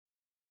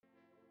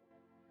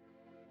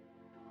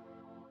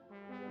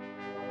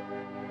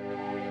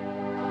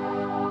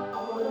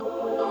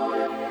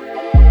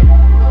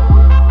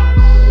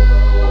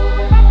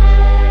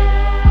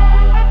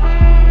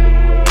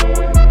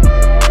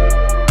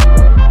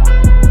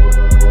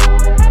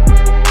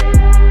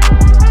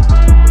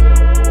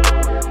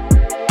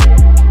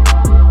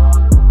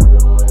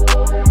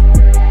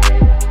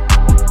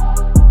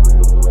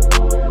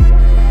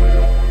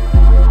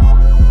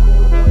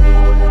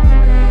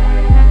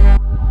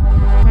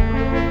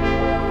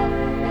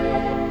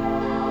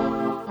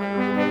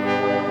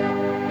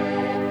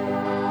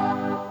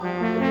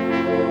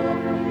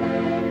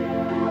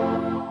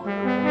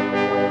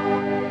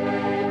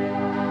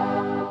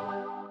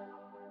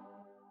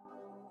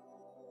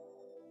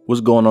What's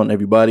going on,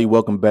 everybody?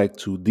 Welcome back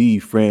to the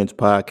Friends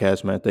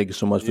Podcast, man. Thank you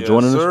so much for Yes,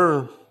 joining us.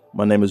 sir.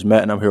 My name is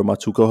Matt, and I'm here with my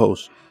two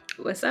co-hosts.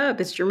 What's up?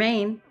 It's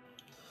Jermaine.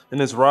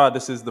 And it's Rod.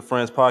 This is the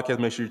Friends Podcast.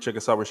 Make sure you check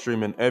us out. We're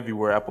streaming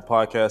everywhere: Apple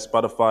Podcasts,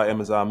 Spotify,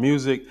 Amazon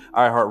Music,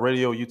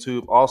 iHeartRadio,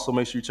 YouTube. Also,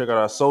 make sure you check out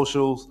our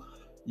socials: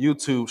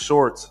 YouTube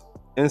Shorts,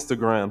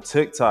 Instagram,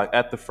 TikTok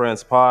at the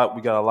Friends Pod.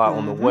 We got a lot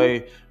on the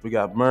way. We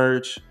got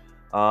merch.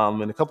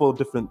 And a couple of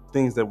different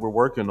things that we're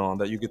working on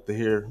that you get to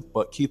hear,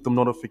 but keep them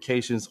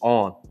notifications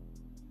on.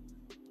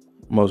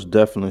 Most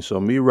definitely. So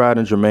me, Rod,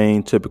 and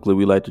Jermaine, typically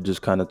we like to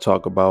just kind of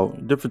talk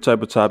about different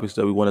type of topics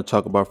that we want to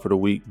talk about for the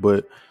week.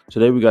 But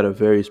today we got a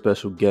very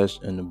special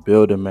guest in the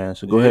building, man.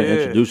 So go ahead and Yeah.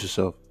 introduce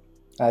yourself.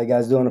 How you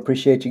guys doing?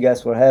 Appreciate you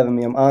guys for having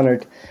me. I'm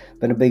honored.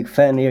 Been a big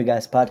fan of your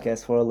guys'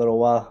 podcast for a little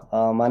while.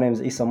 My name is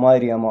Esa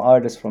Mighty. I'm an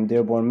artist from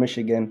Dearborn,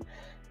 Michigan.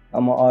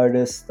 I'm an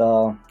artist,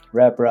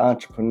 rapper,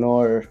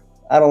 entrepreneur.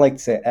 I don't like to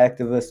say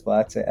activist, but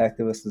I'd say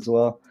activist as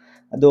well.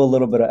 I do a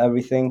little bit of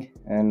everything,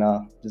 and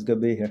just good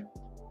to be here.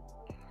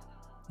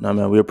 Nah,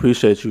 man, we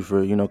appreciate you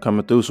for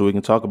coming through so we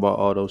can talk about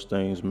all those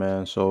things,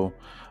 man. So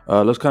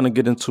let's kind of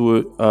get into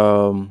it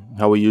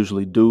how we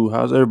usually do.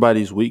 How's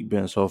everybody's week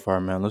been so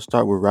far, man? Let's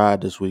start with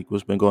Rod this week.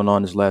 What's been going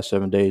on this last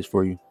 7 days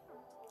for you?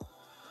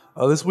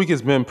 This week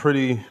has been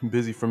pretty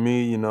busy for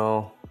me,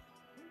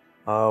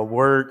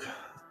 work,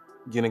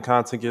 getting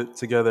content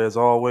together as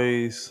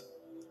always.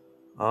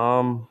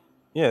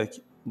 Yeah,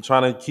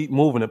 trying to keep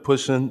moving and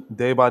pushing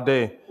day by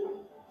day.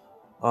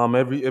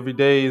 Every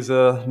day is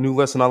a new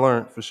lesson I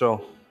learned for sure.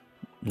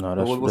 No,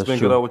 What's that's been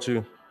good true. out with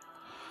you?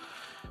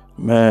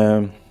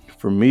 Man,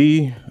 for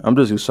me, I'm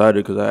just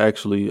excited because I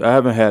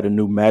haven't had a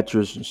new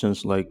mattress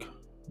since like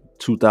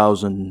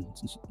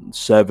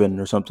 2007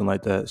 or something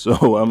like that.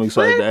 So I'm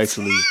excited to What?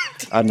 actually.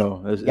 I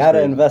know it's Gotta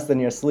crazy. invest in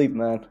your sleep,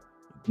 man.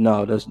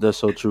 No, that's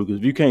so true. Because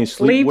if you can't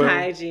sleep Sleep well,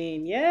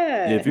 hygiene.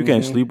 yeah, Yeah. if you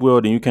can't sleep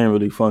well, then you can't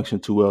really function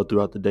too well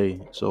throughout the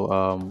day. So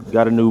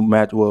got a new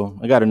mat. Well,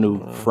 I got a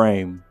new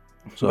frame.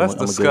 So That's I'm gonna get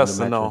a new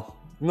disgusting, mattress. though.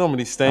 You know how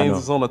many I stains know.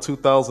 is on a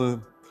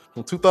 2000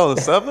 from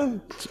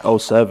 2007? It's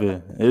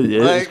 '07.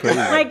 It's crazy.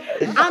 Like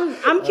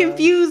I'm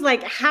confused.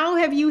 Like, how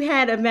have you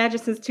had a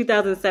mattress since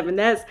 2007?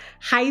 That's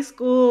high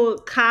school,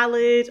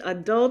 college,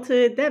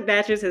 adulthood. That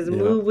mattress has Yeah.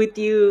 moved with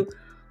you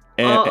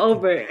And, all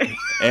over.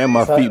 and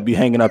my feet be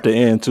hanging out the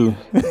end too.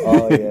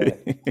 Oh, yeah.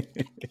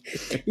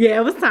 Yeah,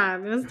 it was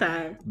time. It was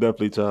time.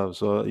 Definitely tough.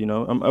 So,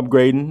 I'm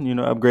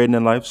upgrading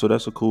in life. So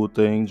that's a cool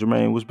thing.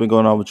 Jermaine, what's been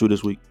going on with you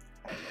this week?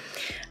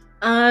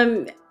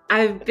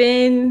 I've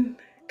been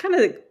kind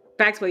of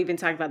back to what we've been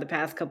talking about the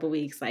past couple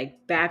weeks,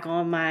 like back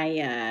on my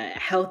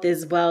health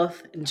is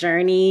wealth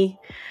journey.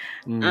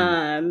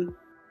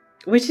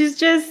 Which is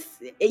just,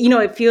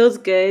 it feels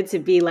good to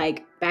be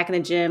like back in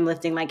the gym,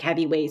 lifting like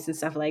heavy weights and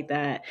stuff like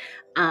that.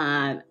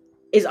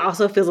 It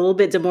also feels a little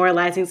bit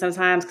demoralizing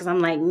sometimes because I'm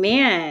like,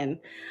 man,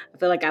 I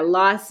feel like I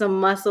lost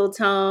some muscle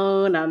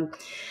tone. I'm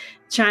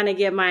trying to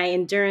get my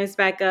endurance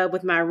back up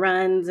with my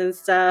runs and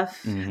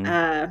stuff.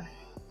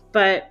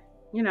 But,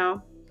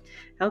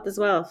 health is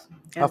wealth.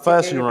 How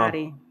fast you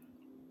run?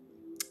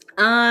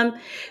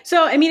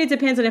 So, I mean, it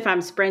depends on if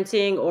I'm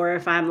sprinting or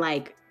if I'm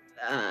like,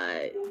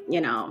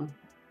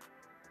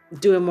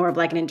 doing more of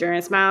like an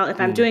endurance mile.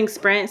 If I'm doing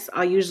sprints,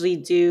 I'll usually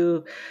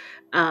do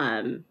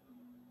like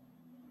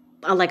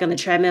on the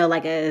treadmill,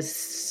 like a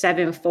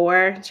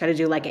 7.4, try to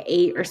do like an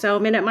 8 or so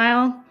minute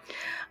mile.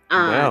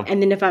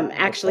 And then if I'm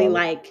actually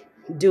like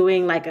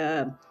doing like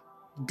a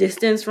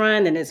distance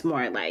run, then it's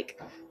more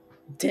like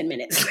 10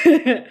 minutes.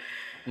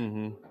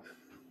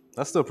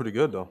 That's still pretty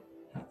good though.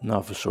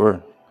 No, for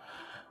sure.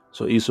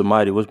 So Esa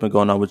Mighty, what's been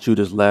going on with you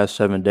this last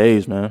 7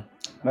 days, man?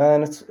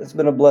 Man, it's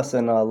been a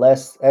blessing.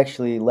 Last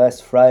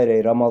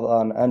Friday,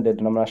 Ramadan ended,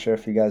 and I'm not sure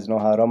if you guys know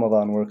how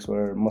Ramadan works.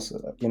 Where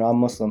I'm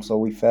Muslim, so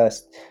we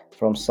fast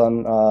from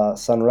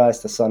sunrise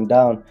to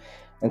sundown,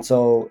 and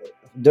so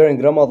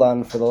during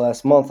Ramadan for the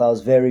last month, I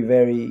was very,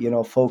 very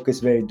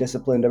focused, very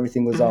disciplined.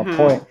 Everything was on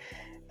point,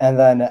 and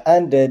then it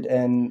ended,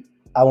 and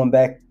I went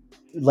back.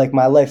 Like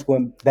my life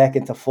went back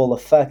into full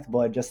effect,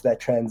 but just that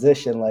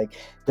transition, like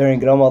during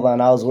Ramadan,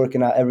 I was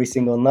working out every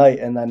single night,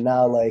 and then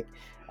now like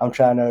I'm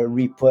trying to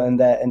re-putting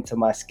that into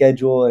my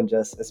schedule, and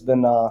just it's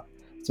been a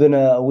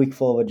week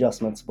full of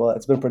adjustments, but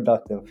it's been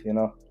productive,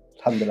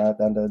 Alhamdulillah, at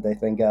the end of the day,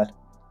 thank God.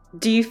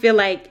 Do you feel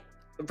like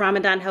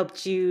Ramadan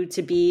helped you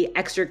to be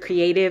extra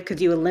creative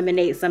because you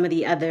eliminate some of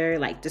the other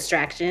like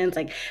distractions?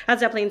 Like, how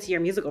does that play into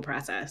your musical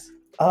process?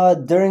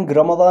 During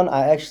Ramadan,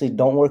 I actually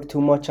don't work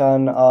too much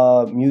on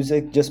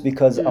music just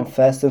because I'm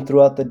fasting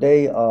throughout the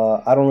day.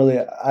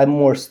 I'm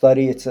more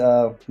study. It's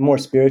more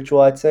spiritual,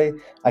 I'd say.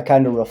 I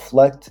kind of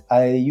reflect.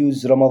 I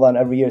use Ramadan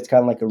every year. It's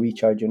kind of like a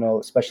recharge,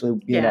 especially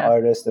being an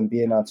artist and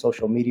being on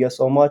social media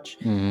so much.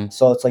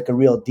 So it's like a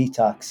real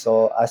detox.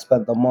 So I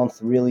spent the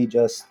month really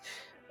just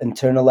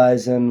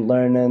internalizing,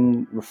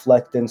 learning,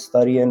 reflecting,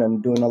 studying,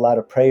 and doing a lot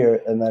of prayer.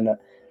 And then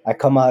I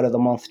come out of the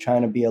month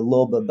trying to be a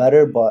little bit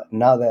better, but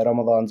now that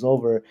Ramadan's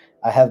over,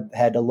 I have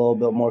had a little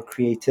bit more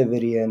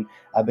creativity, and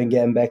I've been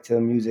getting back to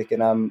the music,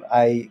 and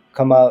I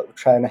come out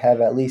trying to have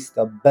at least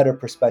a better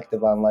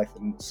perspective on life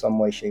in some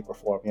way, shape, or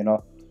form.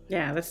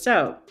 Yeah, that's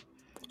dope.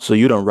 So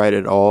you don't write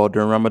at all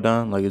during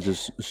Ramadan? Like it's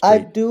just straight. I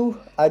do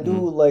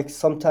Hmm. like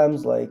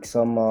sometimes like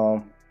some.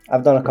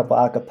 I've done a couple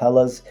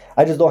acapellas.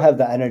 I just don't have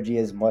the energy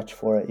as much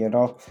for it. And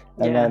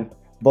Yeah. then,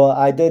 but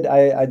I did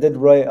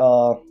write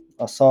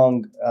a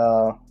song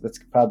that's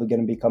probably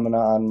going to be coming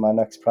out on my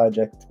next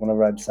project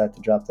whenever I decide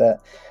to drop that.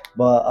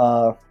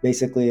 But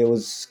basically, it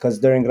was because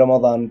during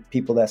Ramadan,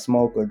 people that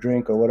smoke or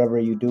drink or whatever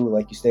you do,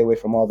 like you stay away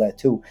from all that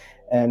too.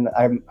 And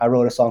I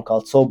wrote a song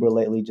called "Sober"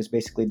 lately, just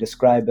basically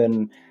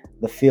describing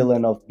the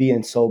feeling of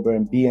being sober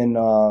and being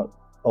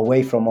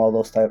away from all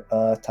those type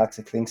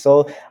toxic things.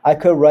 So I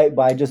could write,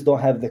 but I just don't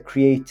have the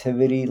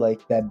creativity,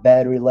 like that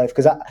battery life.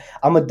 Because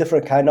I'm a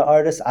different kind of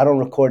artist. I don't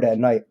record at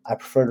night. I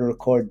prefer to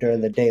record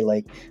during the day.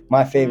 Like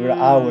my favorite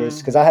hours, Mm.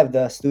 because I have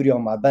the studio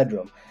in my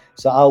bedroom.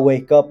 So I'll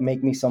wake up,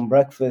 make me some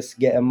breakfast,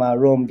 get in my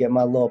room, get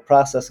my little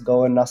process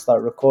going, and I'll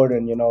start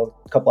recording,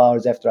 a couple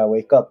hours after I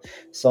wake up.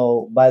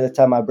 So by the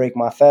time I break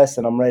my fast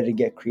and I'm ready to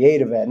get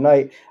creative at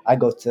night, I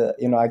go to,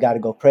 I got to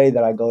go pray,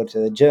 then I go to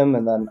the gym,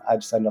 and then I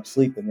just end up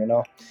sleeping.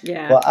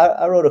 Yeah. But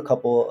I wrote a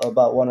couple,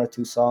 about one or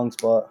two songs,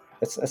 but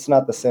it's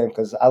not the same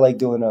because I like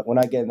doing it when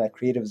I get in that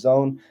creative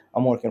zone.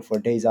 I'm working for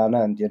days on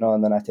end,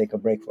 and then I take a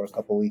break for a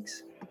couple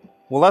weeks.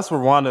 Well, let's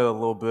rewind it a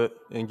little bit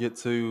and get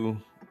to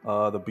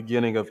the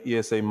beginning of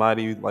ESA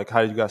Mighty, like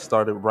how you got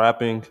started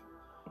rapping.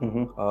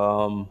 Hmm.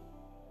 Um,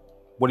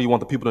 what do you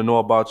want the people to know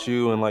about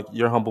you and like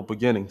your humble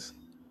beginnings?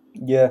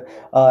 Yeah,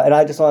 and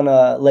I just want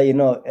to let you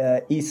know,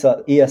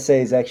 ESA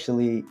is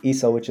actually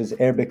Isa, which is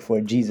Arabic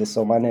for Jesus.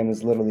 So my name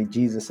is literally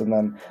Jesus, and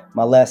then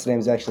my last name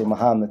is actually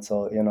Muhammad.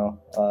 So just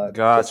a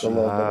Gotcha.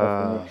 little bit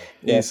for me. Ah,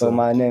 Yeah, so Issa.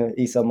 my name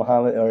Isa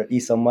Muhammad or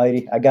Esa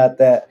Mighty. I got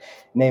that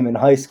name in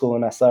high school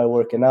when I started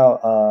working out.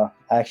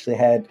 I actually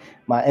had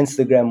my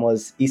Instagram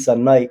was Isa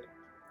Knight,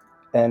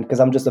 and because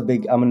I'm a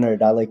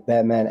nerd. I like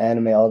Batman,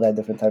 anime, all that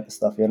different type of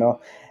stuff.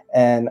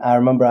 And I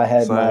remember I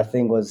had my Same.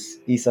 thing was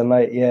Issa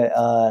Knight,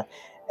 yeah.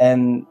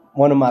 And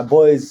one of my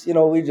boys,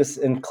 we just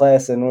in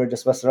class and we're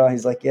just messing around.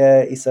 He's like,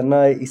 yeah, Issa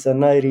Knight, Issa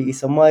Nighty,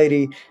 Issa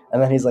Mighty.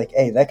 And then he's like,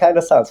 hey, that kind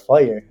of sounds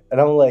fire.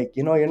 And I'm like,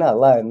 you're not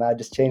lying. And I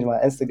just changed my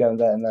Instagram to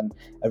that, and then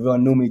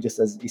everyone knew me just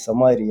as Issa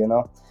Mighty.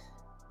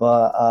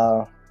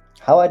 But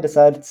how I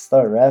decided to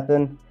start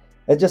rapping,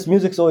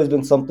 music's always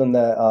been something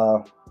that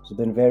has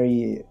been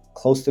very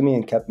close to me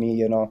and kept me,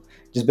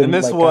 just And been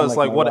this like kind of was like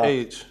like my what rock.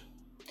 age?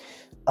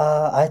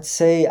 I'd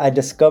say I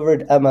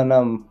discovered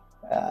Eminem.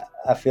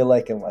 I feel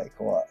like in like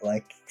what,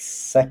 like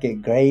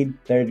second grade,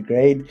 third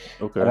grade,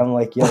 and okay. I'm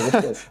like, yo,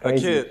 this is A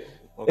crazy. kid.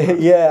 Okay.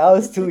 Yeah, I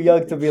was too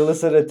young to be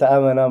listening to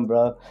Eminem,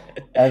 bro.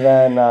 And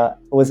then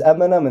it was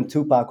Eminem and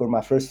Tupac were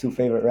my first two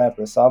favorite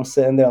rappers. So I'm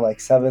sitting there like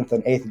seventh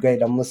and eighth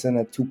grade. I'm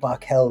listening to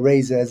Tupac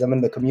Hellraiser as I'm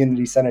in the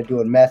community center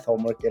doing math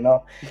homework.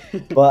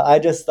 But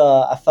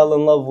I fell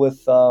in love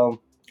with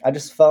I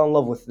just fell in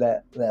love with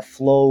that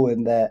flow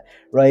and that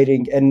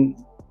writing. And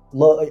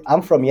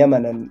I'm from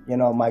Yemen, and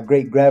my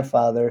great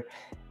grandfather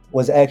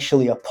was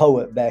actually a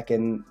poet back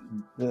in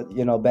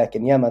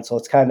Yemen. So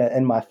it's kind of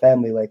in my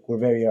family, like we're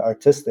very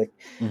artistic.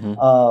 Hmm.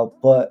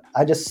 But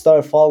I just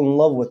started falling in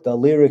love with the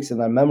lyrics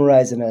and then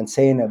memorizing it and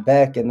saying it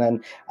back. And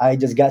then I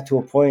just got to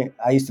a point.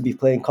 I used to be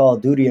playing Call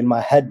of Duty in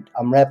my head.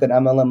 I'm rapping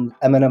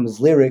Eminem's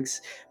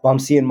lyrics, but I'm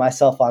seeing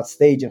myself on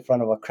stage in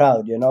front of a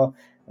crowd. And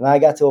I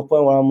got to a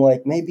point where I'm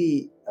like,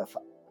 maybe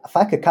if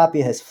I could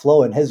copy his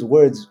flow and his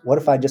words, what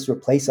if I just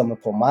replace them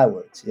and put my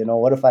words?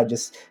 What if I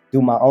just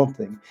do my own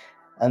thing?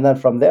 And then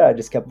from there, I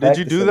just kept Did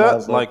you do practicing. I that?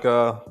 was like,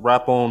 Like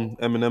rap on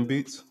Eminem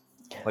beats?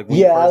 Like when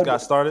you yeah, first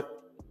got started?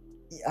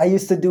 I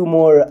used to do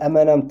more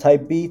Eminem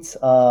type beats.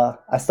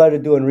 I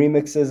started doing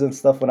remixes and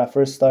stuff when I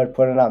first started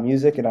putting out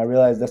music, and I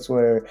realized that's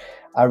where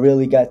I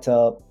really got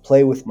to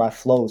play with my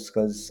flows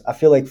because I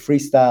feel like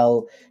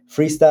freestyle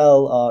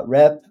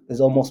rap is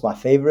almost my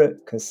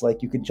favorite because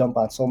like you could jump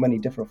on so many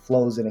different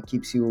flows and it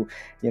keeps you,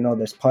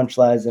 there's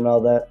punchlines and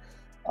all that.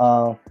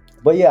 Uh,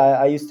 but yeah,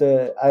 I used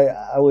to.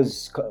 I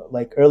was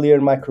like earlier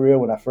in my career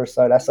when I first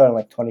started. I started in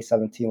like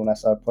 2017 when I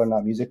started putting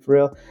out music for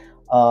real.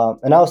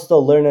 And I was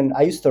still learning.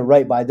 I used to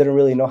write, but I didn't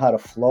really know how to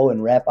flow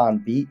and rap on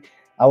beat.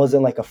 I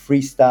wasn't like a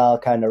freestyle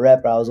kind of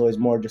rapper. I was always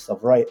more just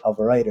of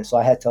a writer. So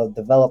I had to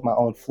develop my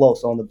own flow.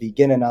 So in the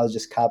beginning, I was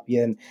just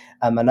copying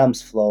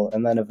Eminem's flow,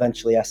 and then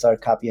eventually I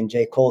started copying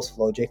J. Cole's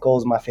flow. J.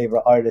 Cole's my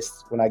favorite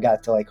artist. When I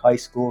got to like high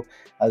school,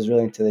 I was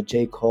really into the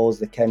J. Cole's,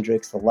 the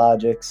Kendricks, the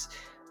Logics.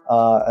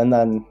 And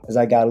then as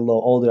I got a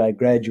little older, I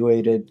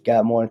graduated,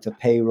 got more into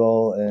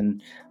payroll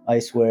and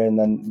Icewear, and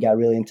then got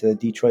really into the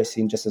Detroit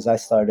scene just as I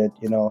started,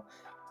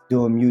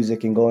 doing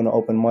music and going to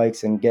open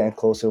mics and getting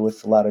closer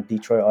with a lot of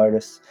Detroit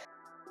artists.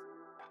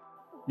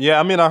 Yeah,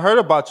 I mean, I heard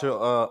about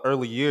your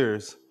early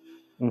years.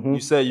 You Hmm.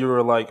 said you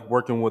were like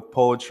working with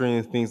poetry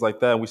and things like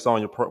that. And we saw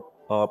on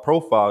your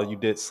profile you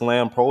did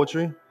slam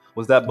poetry.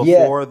 Was that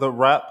Yeah, before the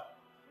rap?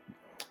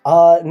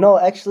 No,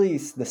 actually,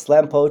 the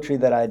slam poetry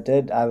that I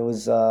did,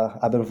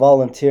 I've been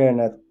volunteering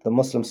at the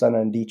Muslim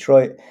Center in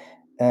Detroit,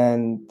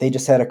 and they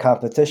just had a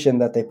competition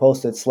that they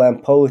posted slam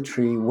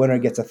poetry. Winner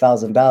gets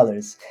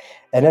 $1,000,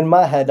 and in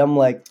my head, I'm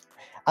like,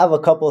 I have a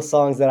couple of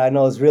songs that I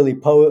know is really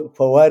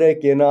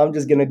poetic. I'm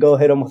just gonna go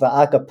hit them with an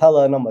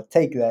acapella, and I'm gonna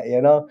take that.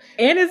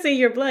 And it's in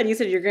your blood. You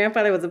said your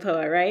grandfather was a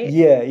poet, right?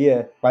 Yeah,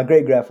 yeah, my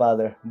great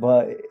grandfather.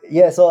 But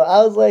yeah, so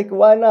I was like,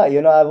 why not?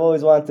 I've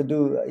always wanted to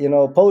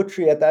do,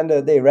 poetry. At the end of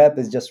the day, rap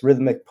is just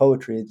rhythmic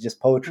poetry. It's just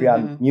poetry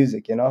on Mm-hmm.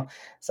 music.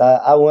 So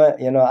I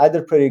went, I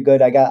did pretty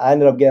good. I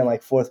ended up getting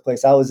like fourth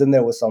place. I was in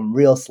there with some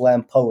real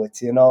slam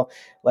poets.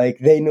 Like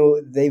they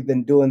knew they've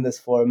been doing this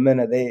for a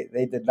minute.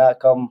 They did not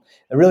come.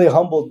 It really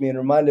humbled me and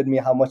reminded me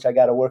how much I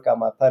got to work on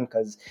my pen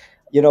because,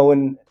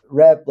 when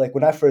rap, like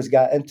when I first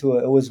got into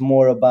it, it was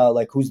more about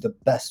like who's the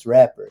best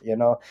rapper.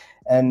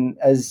 And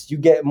as you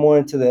get more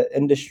into the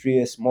industry,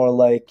 it's more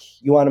like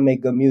you want to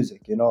make good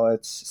music.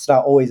 It's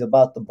not always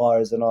about the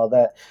bars and all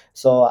that.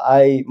 So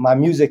my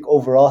music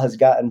overall has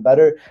gotten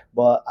better,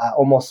 but I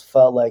almost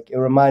felt like it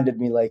reminded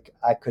me like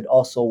I could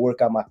also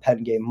work on my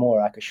pen game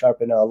more. I could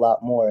sharpen it a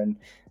lot more, and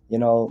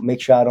make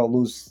sure I don't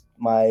lose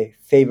my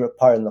favorite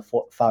part in the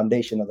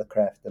foundation of the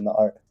craft and the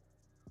art.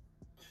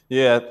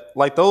 Yeah,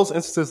 like those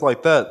instances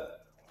like that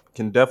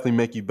can definitely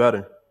make you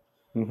better.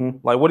 Hmm.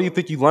 Like, what do you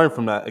think you learned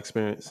from that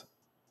experience?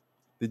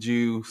 Did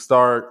you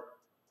start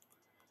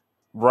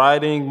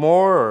writing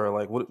more, or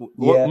like what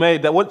Yeah.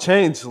 made that? What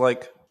changed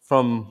like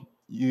from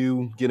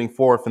you getting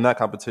fourth in that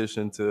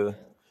competition to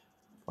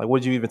like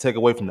what did you even take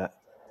away from that?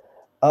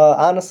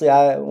 Honestly,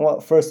 well,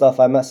 first off,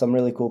 I met some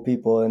really cool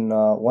people, and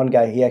one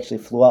guy he actually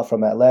flew out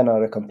from Atlanta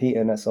to compete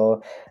in it.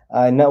 So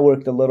I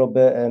networked a little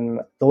bit,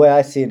 and the way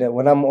I see it,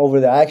 when I'm over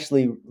there, I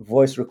actually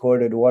voice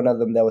recorded one of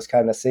them that was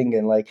kind of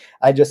singing. Like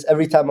I just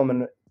every time I'm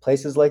in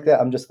places like that,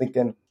 I'm just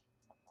thinking,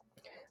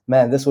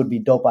 man, this would be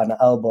dope on an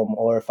album.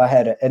 Or if I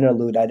had an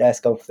interlude, I'd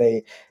ask them if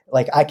they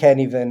like. I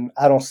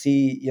don't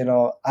see.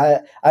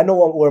 I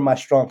know where my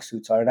strong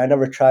suits are, and I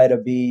never try to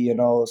be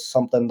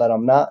something that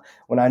I'm not.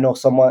 When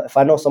if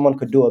I know someone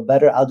could do it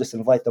better, I'll just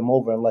invite them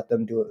over and let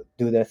them do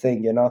their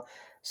thing.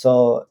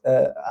 So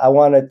I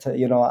wanted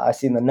to, I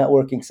seen the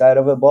networking side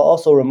of it, but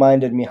also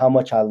reminded me how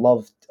much I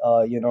loved,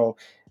 the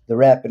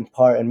rapping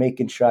part and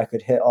making sure I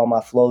could hit all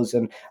my flows.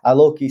 And I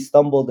low key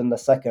stumbled in the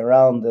second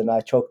round, and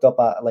I choked up.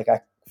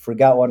 I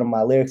forgot one of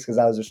my lyrics because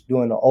I was just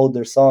doing an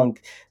older song.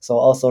 So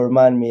also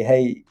remind me,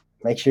 hey,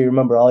 make sure you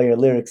remember all your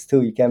lyrics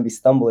too. You can't be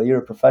stumbling. You're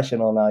a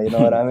professional now. You know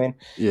what I mean?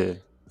 Yeah.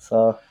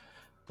 So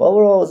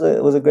overall,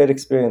 it was a great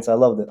experience. I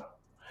loved it.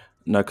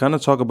 Now, kind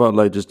of talk about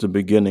like just the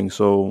beginning.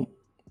 So,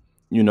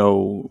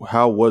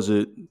 how was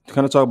it?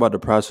 Kind of talk about the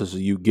process of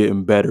you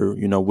getting better,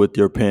 with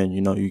your pen.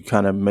 You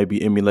kind of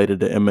maybe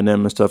emulated the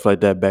Eminem and stuff like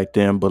that back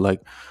then, but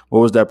like, what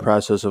was that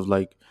process of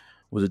like?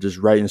 Was it just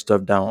writing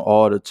stuff down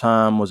all the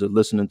time? Was it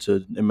listening to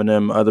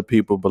Eminem, other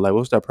people? But like,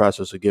 what's that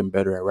process of getting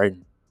better at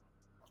writing?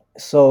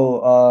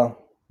 So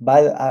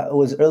it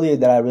was earlier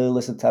that I really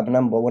listened to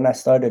Eminem, but when I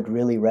started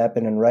really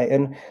rapping and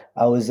writing,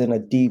 I was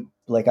deep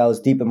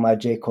in my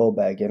J Cole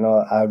bag.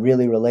 I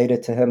really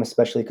related to him,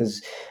 especially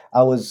because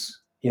I was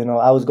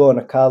going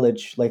to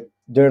college like.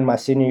 During my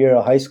senior year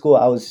of high school,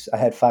 I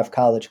had 5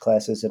 college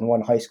classes and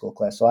 1 high school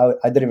class, so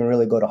I didn't even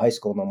really go to high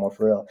school no more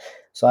for real.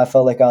 So I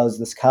felt like I was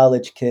this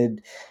college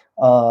kid,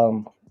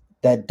 um,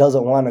 that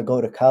doesn't want to go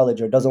to college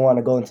or doesn't want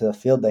to go into the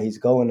field that he's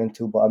going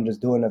into, but I'm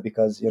just doing it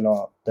because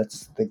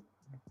that's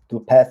the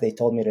path they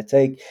told me to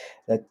take,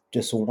 that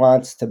just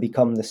wants to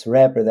become this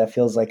rapper that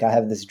feels like I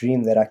have this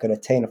dream that I could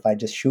attain if I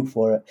just shoot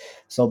for it.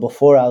 So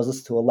before I was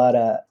listening to a lot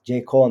of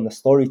J. Cole and the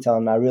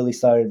storytelling, I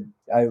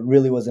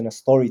really was in a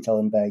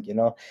storytelling bag.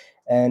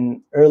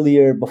 And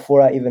earlier,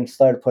 before I even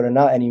started putting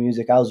out any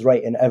music, I was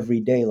writing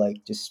every day,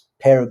 like just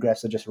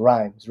paragraphs of just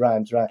rhymes,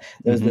 rhymes, rhymes.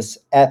 There's Mm-hmm. this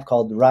app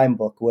called Rhyme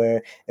Book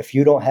where if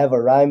you don't have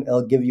a rhyme,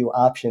 it'll give you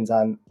options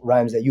on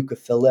rhymes that you could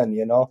fill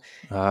in.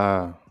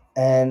 Ah.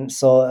 And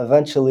so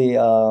eventually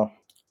I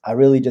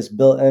just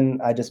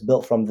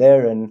built from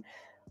there, and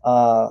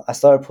I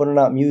started putting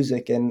out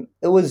music, and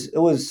it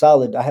was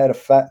solid. I had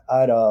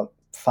a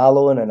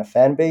following and a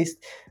fan base,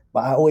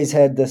 but I always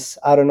had this,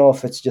 I don't know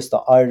if it's just the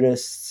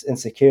artist's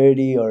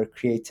insecurity or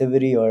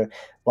creativity, or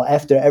but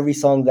after every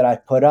song that I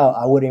put out,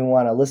 I wouldn't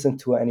want to listen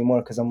to it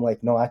anymore because I'm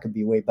like, no, I could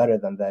be way better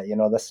than that.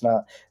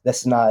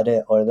 That's not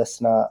it, or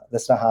that's not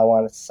how I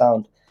want it to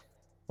sound.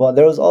 But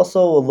there was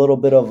also a little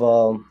bit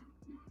of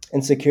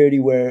insecurity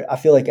where I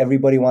feel like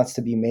everybody wants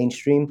to be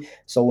mainstream.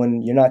 So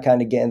when you're not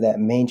kind of getting that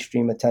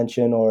mainstream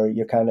attention, or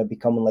you're kind of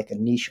becoming like a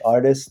niche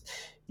artist,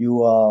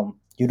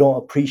 you don't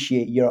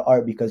appreciate your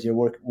art because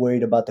you're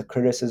worried about the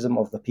criticism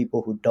of the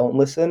people who don't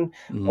listen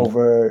Mm-hmm.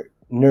 over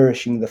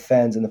nourishing the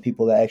fans and the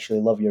people that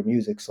actually love your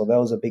music. So that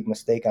was a big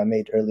mistake I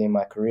made early in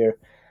my career.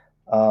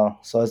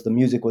 So as the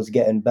music was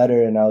getting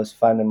better and I was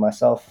finding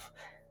myself,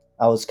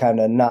 I was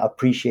kind of not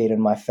appreciating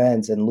my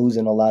fans and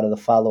losing a lot of the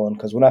following.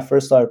 Because when I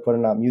first started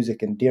putting out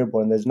music in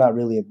Dearborn, there's not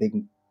really a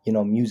big,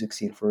 music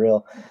scene for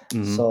real.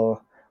 Mm-hmm.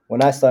 So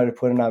when I started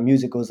putting out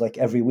music, it was like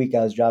every week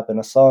I was dropping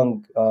a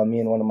song, me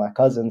and one of my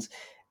cousins,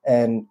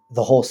 and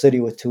the whole city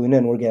would tune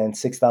in. We're getting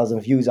 6,000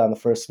 views on the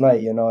first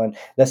night, and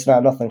that's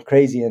not nothing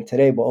crazy in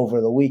today, but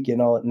over the week,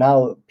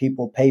 now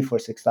people pay for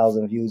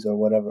 6,000 views or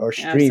whatever, or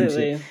streams.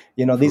 Absolutely.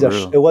 For These are,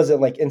 real. it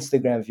wasn't like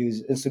Instagram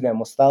views. Instagram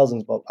was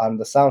thousands, but on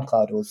the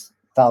SoundCloud, it was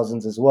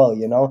thousands as well,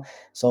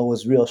 so it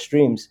was real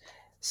streams.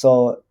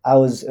 So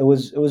it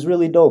was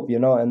really dope,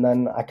 and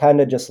then I kind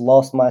of just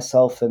lost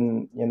myself,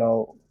 and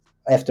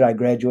after I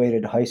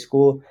graduated high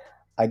school,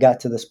 I got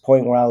to this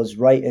point where I was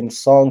writing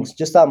songs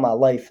just on my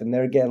life, and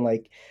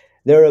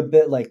they're a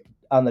bit like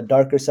on the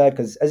darker side,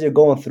 because as you're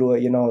going through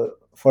it,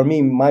 for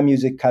me, my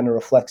music kind of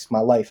reflects my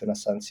life in a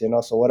sense,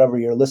 so whatever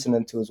you're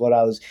listening to is what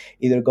I was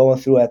either going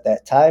through at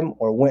that time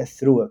or went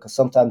through it, because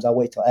sometimes I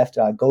wait till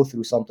after I go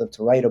through something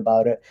to write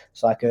about it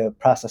so I could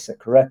process it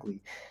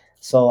correctly.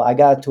 So I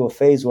got to a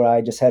phase where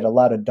I just had a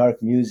lot of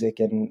dark music,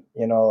 and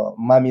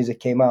my music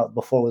came out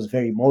before it was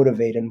very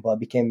motivating, but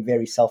became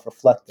very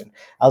self-reflecting.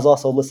 I was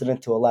also listening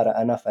to a lot of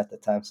NF at the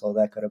time, so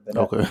that could have been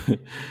it. Okay.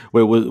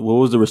 Wait, what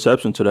was the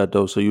reception to that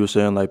though? So you were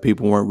saying like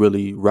people weren't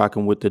really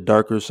rocking with the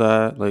darker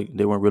side, like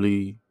they weren't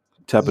really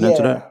tapping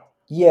into that.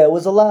 Yeah, yeah, it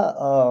was a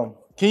lot.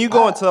 Can you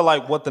go I into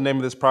like what the name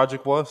of this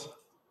project was?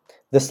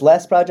 This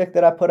last project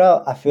that I put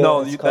out, I feel No,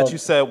 it's that you called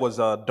said was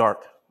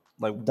dark.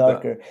 Like the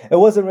Darker. It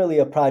wasn't really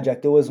a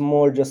project. It was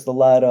more just a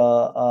lot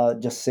of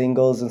just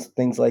singles and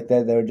things like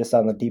that. They were just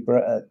on the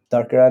deeper,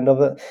 darker end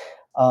of it.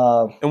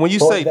 Uh, and when you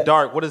say but that,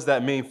 dark, what does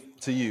that mean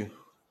to you?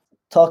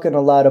 talking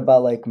a lot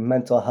about like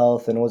mental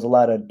health, and it was a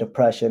lot of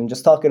depression,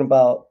 just talking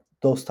about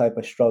those type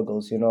of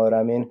struggles, you know what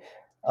I mean?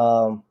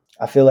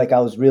 I feel like I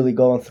was really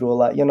going through a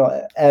lot,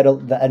 at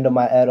the end of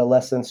my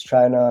adolescence,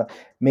 trying to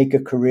make a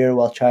career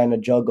while trying to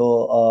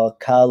juggle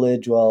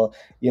college, while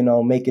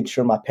making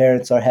sure my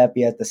parents are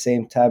happy at the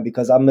same time,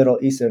 because I'm Middle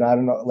Eastern. I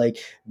don't know, like,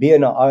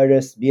 being an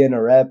artist, being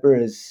a rapper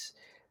is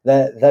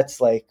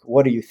that's like,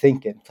 what are you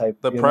thinking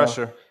type, The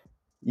pressure.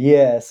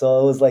 yeah, so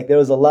it was like there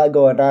was a lot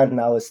going on,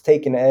 and I was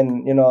taking it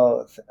in.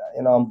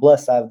 I'm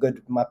blessed. I have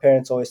good. My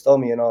parents always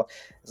told me,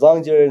 as long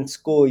as you're in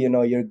school,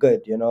 you're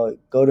good.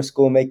 Go to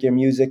school, make your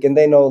music, and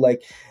they know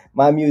like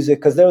my music,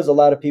 because there was a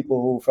lot of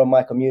people who from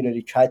my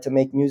community tried to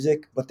make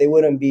music, but they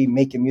wouldn't be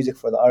making music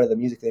for the art of the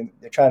music.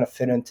 They're trying to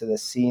fit into the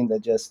scene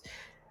that just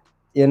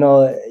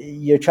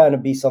you're trying to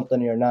be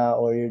something you're not,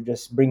 or you're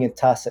just bringing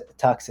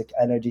toxic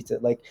energy to,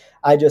 like,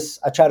 I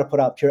try to put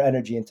out pure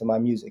energy into my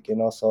music,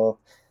 so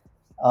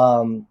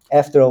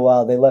after a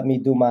while they let me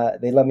do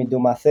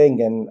my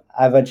thing, and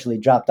I eventually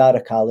dropped out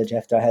of college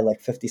after I had like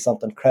 50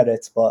 something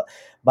credits, but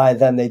by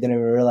then they didn't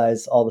even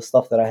realize all the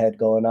stuff that I had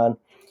going on.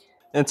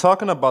 And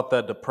talking about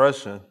that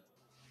depression,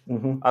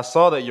 Hmm. I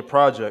saw that your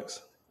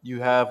projects, you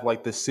have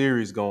like this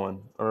series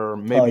going, or Oh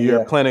maybe you're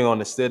yeah. planning on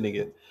extending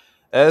it.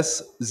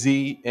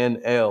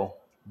 SZNL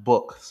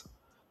books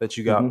that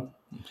you got. Hmm. And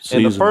the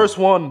Seasonal. first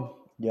one,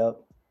 Yep.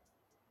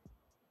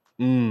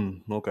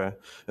 okay.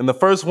 And the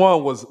first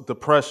one was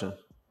depression.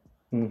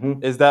 Hmm.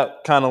 Is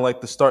that kind of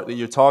like the start that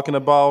you're talking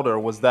about, or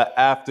was that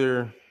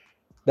after?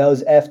 That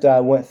was after I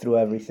went through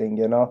everything.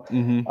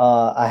 Mm-hmm.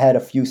 I had a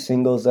few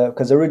singles,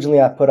 because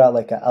originally I put out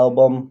like an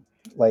album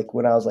like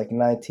when I was like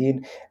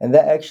 19, and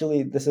that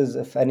actually, this is,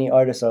 if any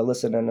artists are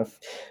listening, if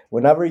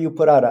whenever you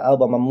put out an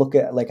album, I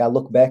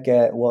look back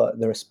at what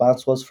the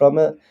response was from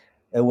it.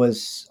 It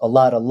was a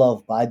lot of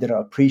love, but I didn't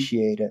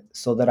appreciate it,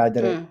 so that I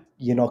didn't,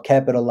 Mm.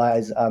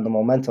 capitalize on the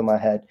momentum I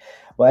had.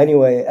 But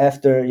anyway,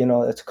 after,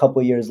 it's a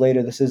couple years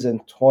later. This is in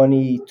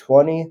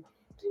 2020,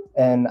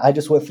 and I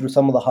just went through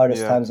some of the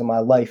hardest Yeah. times in my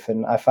life,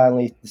 and I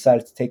finally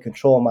decided to take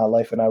control of my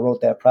life, and I wrote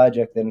that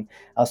project. And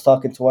I was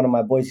talking to one of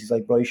my boys. He's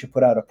like, bro, you should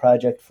put out a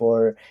project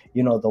for,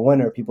 the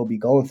winter. People be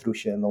going through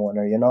shit in the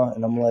winter,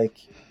 and I'm like,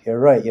 you're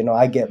right.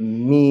 I get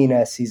mean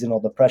at seasonal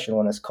depression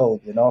when it's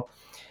cold, and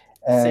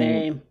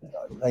Same.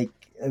 like,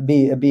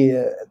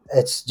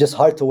 it's just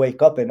hard to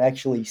wake up and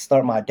actually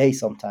start my day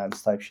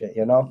sometimes type shit.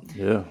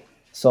 Yeah.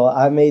 So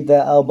I made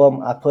that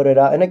album, I put it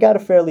out, and it got a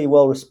fairly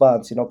well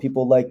response.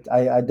 People liked.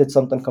 I did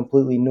something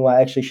completely new.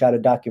 I actually shot a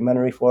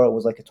documentary for it. It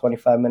was like a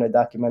 25-minute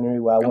documentary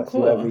where I Oh, went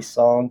through every cool.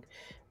 song,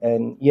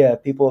 and yeah,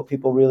 people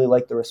really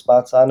liked the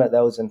response on it.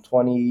 That was in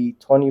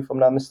 2020, if I'm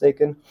not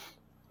mistaken.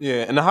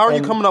 Yeah. And how are you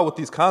And coming up with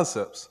these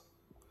concepts?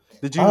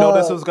 Did you know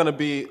this uh, was going to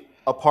be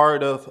a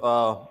part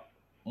of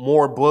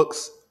more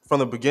books from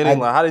the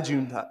beginning? I Like,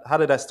 how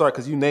did that start?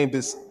 Because you named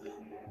this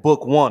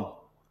book one.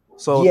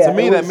 So to yeah, it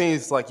me, that was.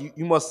 means like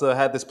you must have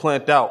had this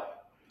planned out.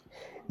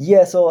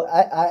 Yeah, so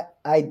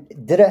I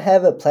didn't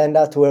have it planned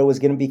out to where it was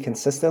going to be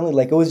consistently.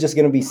 Like, it was just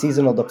going to be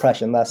seasonal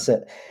depression. That's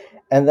it.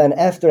 And then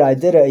after I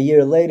did it a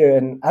year later,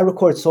 and I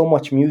record so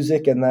much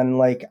music, and then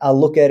like I'll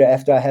look at it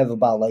after I have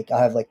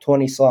like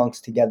 20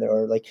 songs together,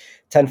 or like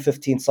 10,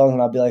 15 songs,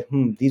 and I'll be like,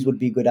 these would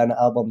be good on an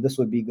album. This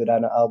would be good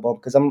on an album,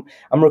 because I'm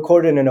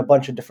recording in a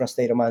bunch of different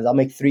state of minds. I'll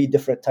make 3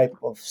 different type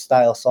of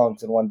style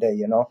songs in one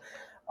day.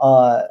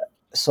 Uh,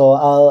 so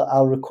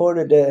I'll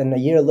recorded it, and a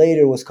year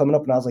later was coming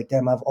up, and I was like,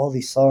 damn, I have all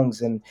these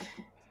songs, and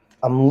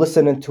I'm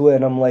listening to it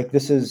and I'm like,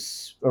 this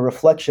is a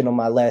reflection of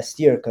my last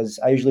year because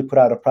I usually put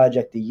out a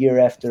project a year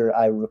after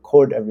I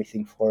record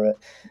everything for it.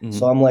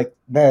 So Hmm. I'm like,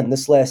 man,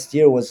 this last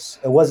year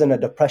it wasn't a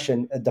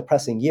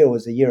depressing year. It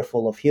was a year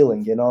full of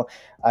healing.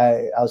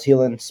 I was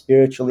healing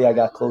spiritually. I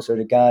got closer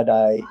to God.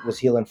 I was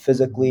healing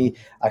physically.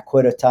 I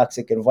quit a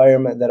toxic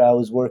environment that I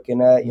was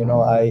working at.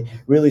 I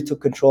really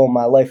took control of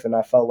my life, and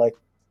I felt like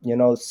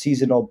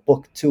seasonal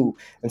book two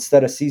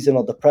instead of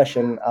seasonal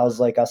depression. I was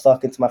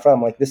talking to my friend.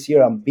 I'm like, this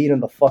year I'm beating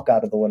the fuck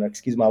out of the winter.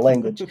 Excuse my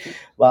language,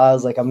 but I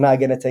was like, I'm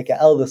not gonna take an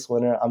L this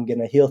winter. I'm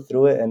gonna heal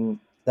through it, and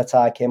that's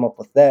how I came up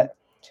with that.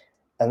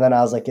 And then I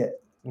was like,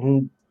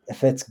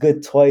 if it's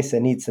good twice,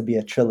 it needs to be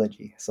a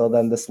trilogy. So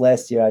then this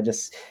last year, I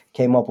just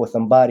came up with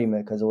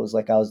embodiment because it was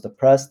like I was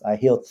depressed. I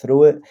healed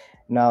through it.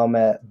 Now I'm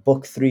at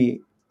book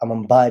three. I'm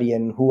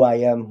embodying who I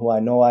am, who I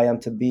know I am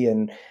to be,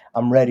 and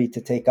I'm ready to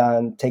take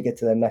it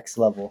to the next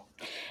level.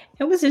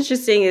 And what's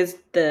interesting is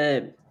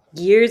the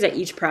years that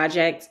each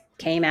project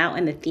came out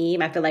and the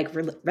theme, I feel like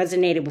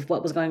resonated with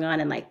what was going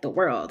on in like the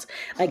world.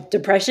 Like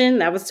depression,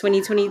 that was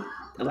 2020.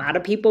 A lot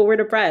of people were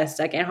depressed,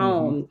 stuck at Mm-hmm.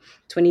 home.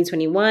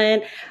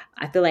 2021,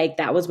 I feel like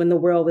that was when the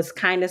world was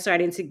kind of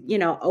starting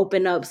to,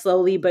 open up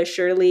slowly but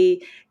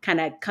surely,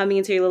 kind of coming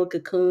into your little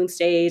cocoon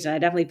stage. And I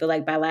definitely feel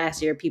like by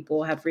last year,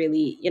 people have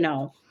really,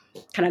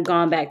 kind of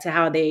gone back to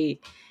how they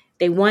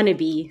want to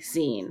be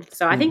seen.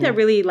 So I think that Mm-hmm.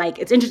 really, like,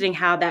 it's interesting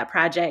how that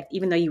project,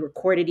 even though you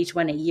recorded each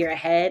one a year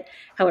ahead,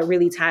 how it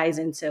really ties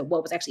into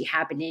what was actually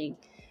happening,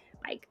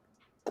 like,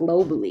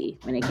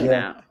 globally when it came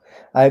Yeah. out.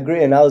 I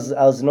agree, and I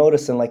was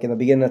noticing like in the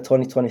beginning of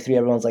 2023,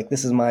 everyone's like,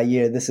 "This is my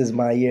year. This is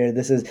my year.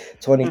 This is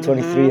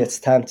 2023. Mm-hmm. It's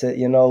time to."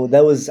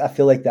 That was, I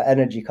feel like, the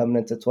energy coming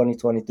into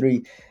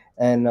 2023,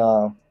 and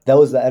that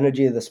was the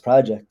energy of this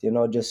project.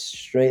 Just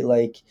straight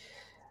like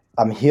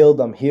I'm healed.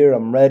 I'm here.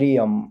 I'm ready.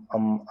 I'm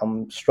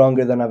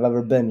stronger than I've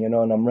ever been. And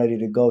I'm ready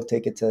to go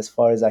take it to as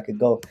far as I could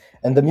go.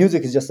 And the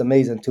music is just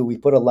amazing too. We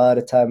put a lot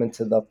of time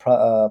into the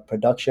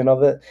production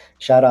of it.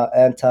 Shout out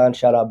Anton.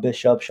 Shout out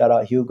Bishop. Shout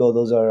out Hugo.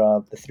 Those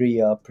are the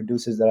three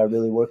producers that I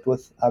really worked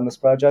with on this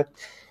project.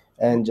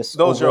 And just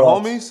Those your overall,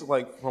 homies,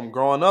 like from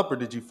growing up, or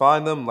did you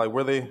find them? Like,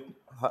 were they?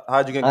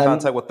 How'd you get in I'm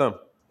contact with them?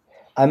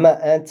 I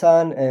met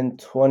Anton in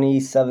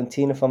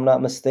 2017, if I'm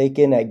not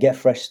mistaken, at Get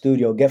Fresh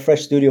Studio. Get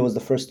Fresh Studio was the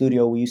first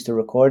studio we used to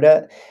record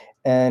at.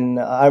 And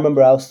I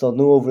remember I was still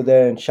new over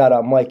there. And shout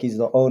out Mike, he's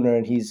the owner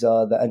and he's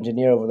the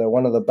engineer over there.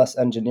 One of the best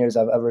engineers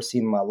I've ever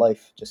seen in my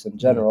life, just in Mm.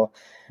 general.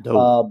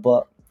 Dope.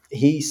 But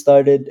he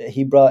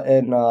brought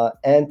in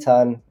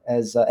Anton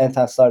as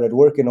Anton started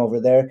working over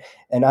there.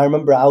 And I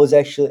remember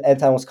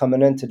Anton was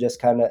coming in to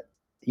just kind of,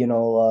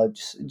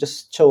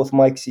 just chill with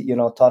Mike,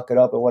 talk it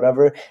up or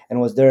whatever, and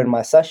was there in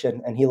my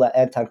session, and he let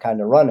Anton kind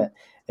of run it.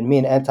 And me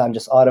and Anton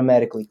just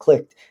automatically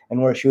clicked.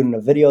 And we are shooting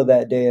a video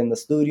that day in the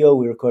studio.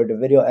 We recorded a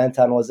video.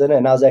 Anton was in it.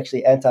 And I was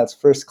actually Anton's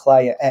first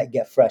client at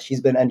Get Fresh.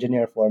 He's been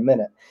engineering for a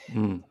minute.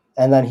 Mm.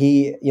 And then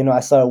I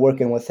started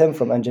working with him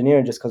from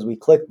engineering just because we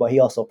clicked, but he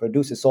also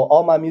produces. So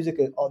all my music,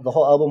 the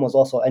whole album was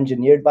also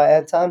engineered by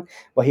Anton,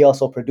 but he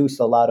also produced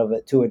a lot of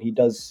it too. And he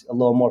does a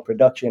little more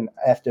production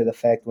after the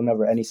fact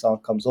whenever any song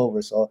comes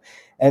over. So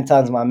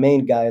Anton's my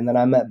main guy. And then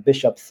I met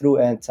Bishop through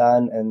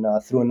Anton and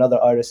through another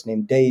artist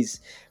named Days,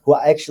 who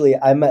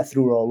I met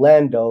through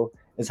Rolando,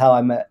 is how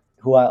I met,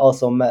 who I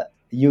also met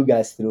you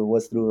guys through,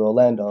 was through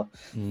Rolando.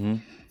 Hmm.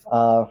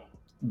 Uh,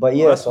 but Well,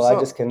 yeah, that's so what's I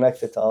just up.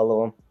 connected to all of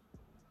them.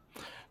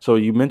 So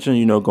you mentioned,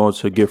 going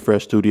to Get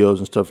Fresh Studios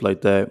and stuff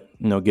like that,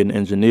 getting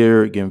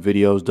engineered, getting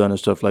videos done and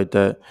stuff like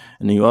that.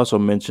 And then you also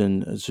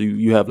mentioned, so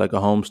you have like a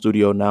home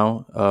studio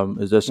now.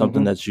 Is that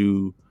something Hmm. that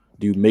you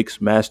do you mix,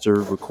 master,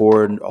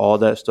 record, all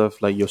that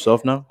stuff like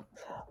yourself now?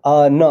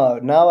 No.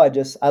 Now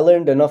I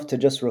learned enough to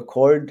just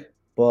record.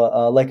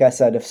 But like I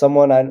said, if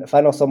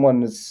I know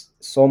someone is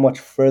so much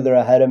further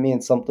ahead of me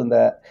in something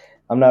that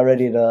I'm not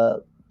ready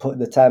to put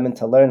the time in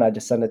to learn, I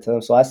just send it to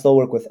them. So I still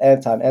work with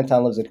Anton.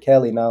 Anton lives in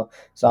Cali now,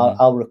 so Hmm.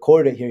 I'll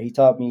record it here. He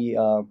taught me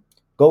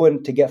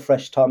going to Get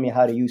Fresh taught me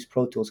how to use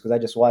Pro Tools because I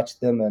just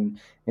watched them and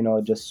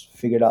just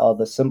figured out all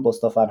the simple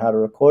stuff on how to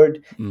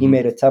record. He Hmm.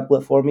 made a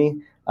template for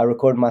me. I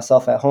record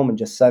myself at home and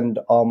just send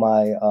all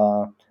my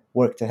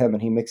work to him,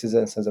 and he mixes it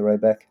and sends it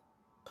right back.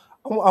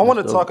 I want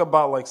That's to talk dope.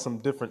 about like some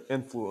different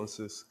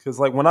influences because,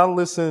 like, when I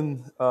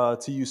listen to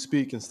you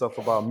speak and stuff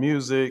about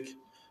music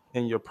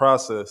and your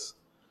process,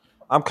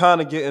 I'm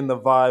kind of getting the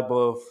vibe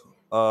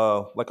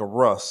of like a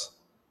Russ,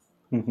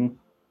 Hmm.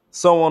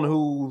 someone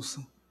who's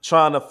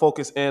trying to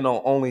focus in on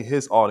only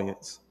his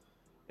audience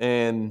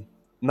and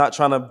not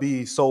trying to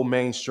be so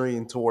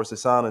mainstream towards the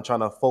sound and trying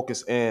to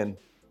focus in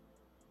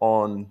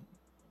on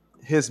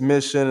his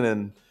mission.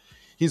 And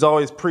he's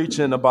always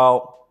preaching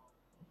about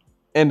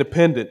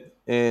independent.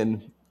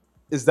 And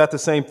is that the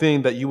same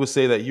thing that you would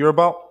say that you're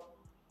about?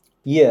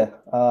 Yeah,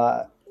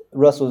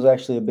 Russ was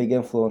actually a big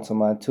influence of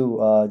mine too,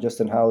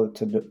 just in how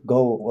to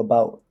go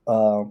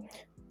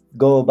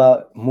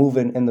about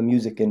moving in the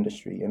music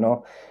industry.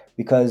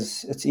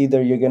 Because it's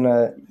either you're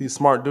gonna He's a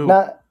smart dude.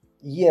 not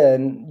yeah,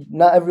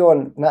 not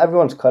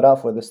everyone's cut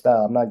out for this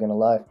style. I'm not gonna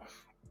lie.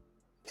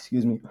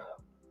 Excuse me.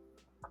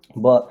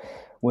 But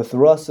with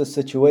Russ's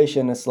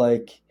situation, it's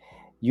like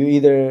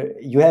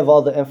you have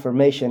all the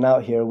information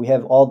out here. We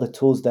have all the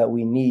tools that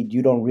we need.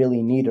 You don't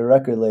really need a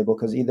record label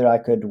because either I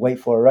could wait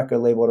for a record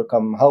label to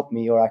come help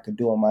me or I could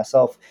do it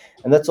myself.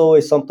 And that's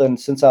always something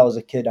since I was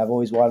a kid. I've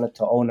always wanted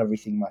to own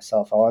everything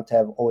myself. I want to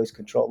have always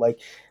control. Like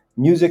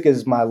music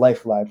is my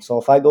lifeline. So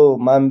if I go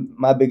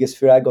my biggest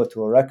fear, I go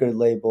to a record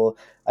label,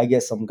 I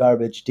get some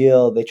garbage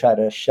deal, they try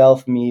to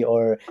shelf me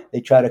or they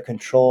try to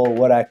control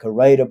what I could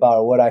write about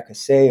or what I could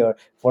say. Or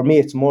for me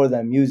it's more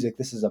than music.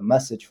 This is a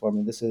message for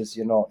me. This is,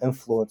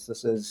 influence.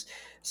 This is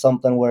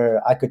something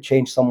where I could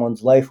change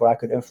someone's life or I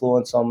could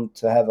influence them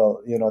to have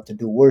to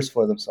do worse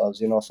for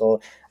themselves.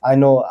 So I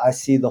know I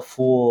see the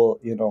full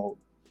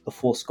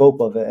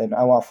scope of it, and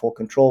I want full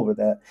control over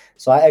that.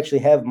 So I actually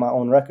have my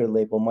own record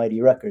label,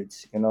 Mighty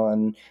Records,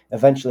 and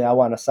eventually I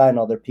want to sign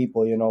other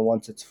people,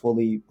 once it's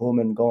fully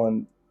booming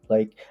going.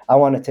 Like I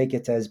want to take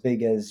it to as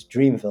big as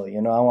Dreamville.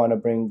 I want to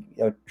bring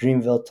a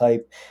Dreamville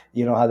type.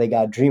 How they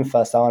got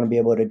Dreamfest. I want to be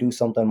able to do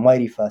something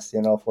Mighty Fest.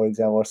 For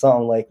example, or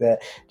something like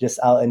that, just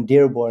out in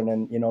Dearborn,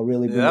 and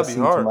really Yeah, bring a that'd be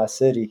scene to hard. my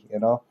city.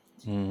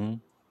 Hmm.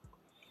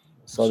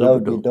 So that Super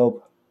would be dope.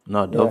 dope.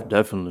 No, Yeah.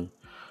 definitely.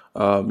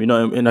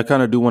 And I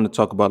kind of do want to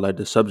talk about like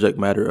the subject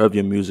matter of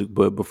your music,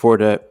 but before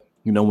that,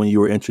 when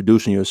you were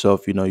introducing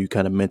yourself, you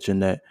kind of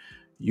mentioned that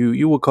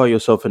you would call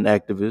yourself an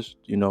activist.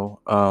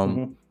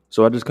 Hmm.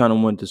 So I just kind of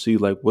wanted to see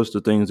like what's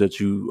the things that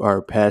you are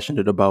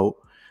passionate about,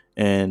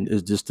 and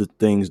is this the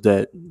things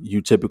that you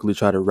typically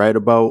try to write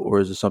about, or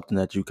is it something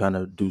that you kind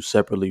of do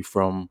separately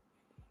from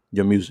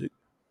your music?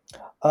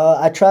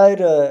 I try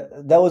to.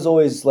 That was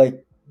always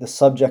like the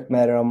subject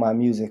matter of my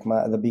music.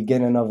 The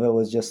beginning of it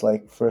was just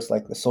like first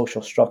like the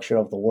social structure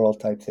of the world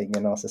type thing,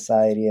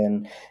 society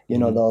and the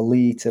Hmm.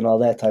 elites and all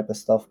that type of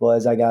stuff. But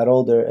as I got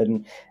older,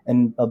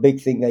 and a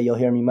big thing that you'll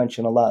hear me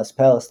mention a lot is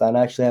Palestine.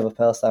 I actually have a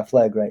Palestine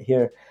flag right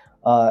here.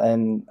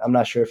 And I'm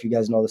not sure if you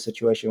guys know the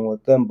situation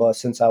with them, but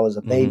since I was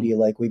a Hmm. baby,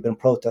 like we've been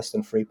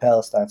protesting free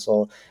Palestine.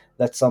 So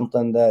that's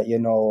something that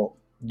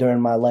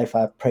during my life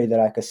I pray that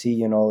I could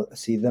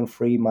see them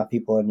free, my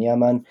people in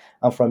Yemen.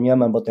 I'm from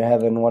Yemen, but they're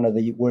having one of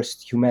the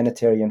worst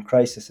humanitarian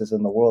crises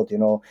in the world.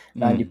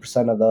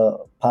 90% of the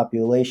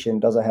population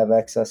doesn't have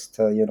access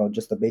to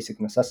just the basic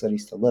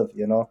necessities to live.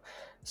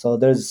 So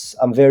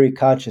I'm very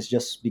conscious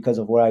just because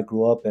of where I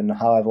grew up and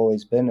how I've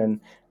always been, and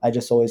I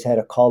just always had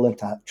a calling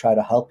to try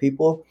to help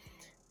people.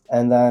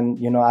 And then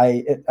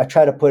I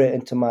try to put it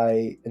into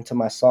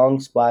my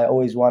songs, but I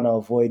always want to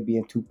avoid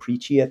being too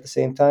preachy at the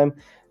same time,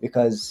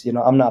 because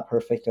I'm not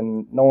perfect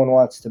and no one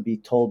wants to be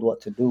told what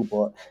to do,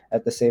 but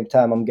at the same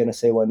time I'm going to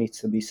say what needs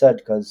to be said,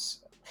 because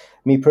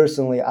me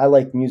personally, I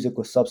like music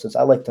with substance.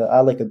 I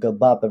like a good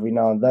bop every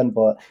now and then,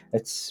 but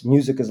it's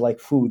music is like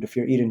food. If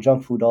you're eating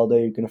junk food all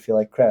day, you're gonna feel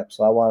like crap.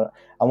 So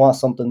I want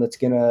something that's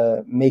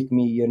gonna make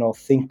me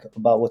think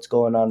about what's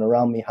going on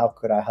around me. How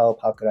could I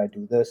help? How could I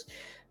do this?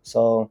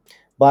 So,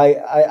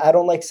 but I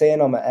don't like saying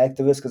I'm an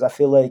activist, because I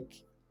feel like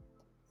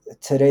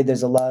today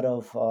there's a lot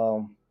of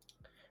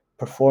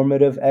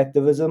performative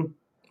activism.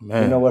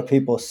 Man. Where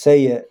people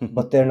say it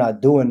but they're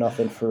not doing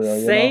nothing for real.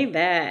 Say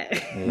that.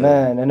 Yeah.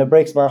 Man, and it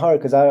breaks my heart,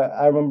 because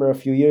I remember a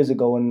few years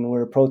ago when we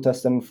were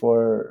protesting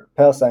for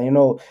Palestine.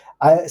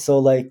 I so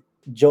like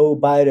Joe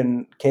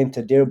Biden came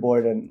to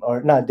Dearborn,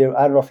 or not Dear.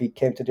 I don't know if he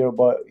came to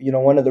Dearborn.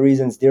 One of the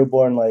reasons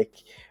Dearborn like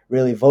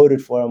really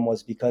voted for him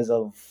was because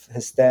of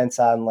his stance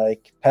on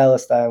like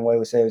Palestine, where he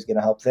would say he was going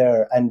to help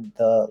there and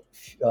the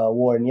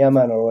war in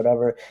Yemen or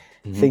whatever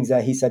Hmm. things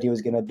that he said he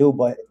was going to do.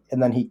 But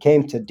and then he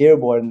came to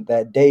Dearborn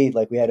that day.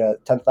 Like we had a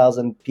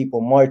 10,000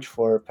 people march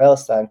for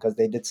Palestine because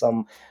they did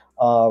some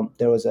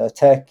there was an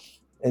attack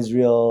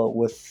Israel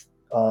with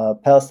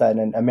Palestine,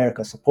 and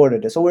America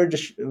supported it. So we're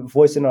just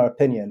voicing our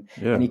opinion,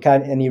 and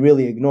Yeah. he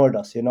really ignored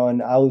us.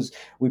 And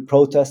we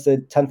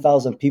protested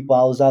 10,000 people.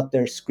 I was out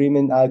there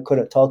screaming. I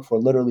couldn't talk for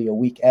literally a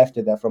week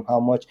after that from how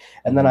much.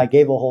 And then Hmm. I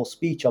gave a whole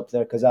speech up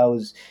there because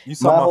You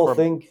talking my about whole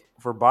thing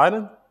for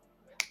Biden?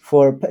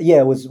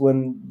 it was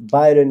when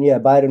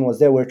Biden was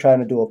there. We are trying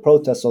to do a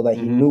protest so that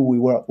he Mm-hmm. knew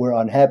we're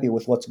unhappy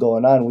with what's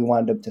going on. We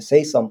wanted him to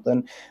say something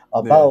Yeah.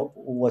 about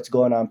what's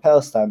going on in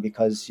Palestine,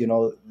 because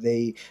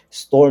they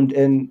stormed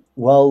in.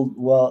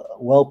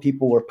 Well,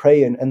 people were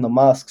praying in the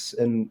mosques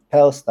in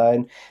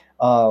Palestine.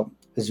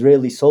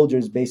 Israeli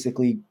soldiers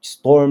basically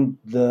stormed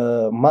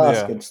the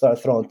mosque Yeah. and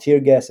started throwing tear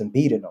gas and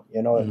beating them.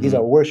 These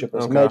are Hmm.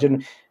 worshipers. Okay.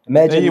 And you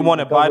Imagine the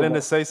wanted Biden to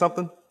government. say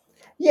something?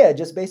 Yeah,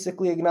 just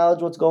basically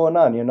acknowledge what's going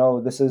on.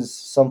 This is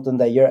something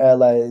that your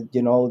ally,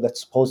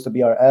 that's supposed to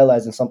be our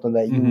allies, and something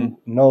that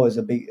Mm-hmm. is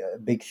a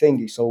big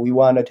thing. So we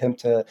wanted him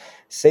to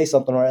say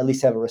something, or at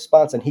least have a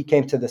response. And he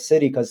came to the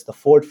city because the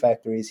Ford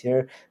factory is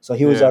here. So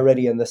he was Yeah.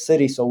 already in the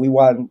city. So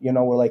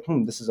we're like,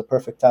 this is a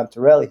perfect time to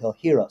rally. He'll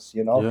hear us.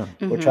 Yeah.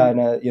 We're Hmm. trying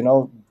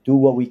to, do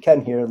what we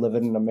can here,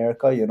 living in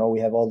America. We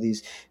have all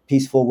these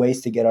peaceful ways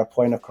to get our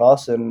point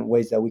across, and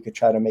ways that we could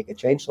try to make a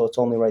change. So it's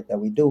only right that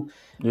we do.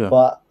 Yeah.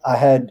 But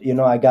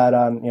I got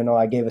on,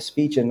 I gave a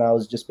speech, and I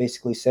was just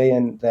basically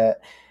saying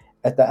that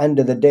at the end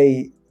of the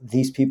day,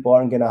 these people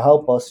aren't going to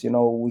help us.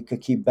 We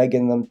could keep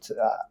begging them to.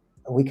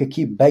 we could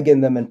keep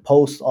begging them and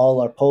post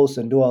all our posts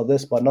and do all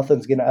this, but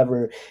nothing's gonna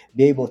ever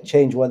be able to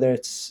change. Whether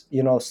it's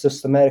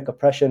systematic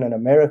oppression in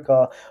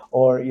America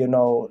or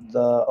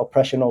the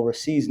oppression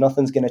overseas,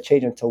 nothing's gonna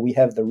change until we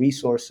have the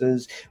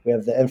resources, we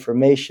have the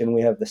information,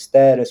 we have the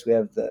status, we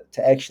have the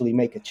to actually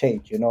make a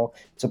change.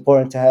 It's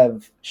important to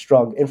have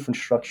strong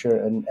infrastructure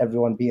and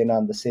everyone being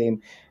on the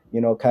same,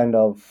 kind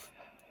of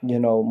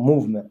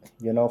movement,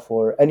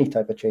 for any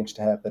type of change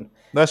to happen.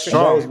 That's For And that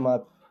strong. was sure. my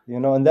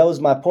and that was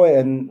my point.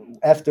 And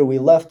after we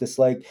left, it's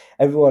like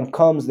everyone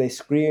comes, they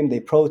scream, they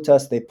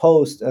protest, they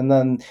post, and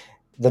then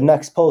the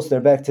next post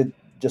they're back to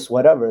just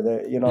whatever. They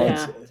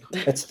it's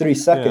Yeah. it's three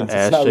Yeah. seconds. It's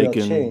Ass not real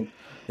shaking. change.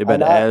 They about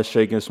And to ass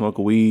shaking, smoke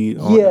weed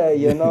on. yeah, I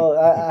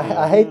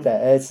Yeah. hate that.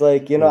 It's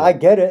like, Yeah. I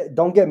get it.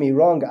 Don't get me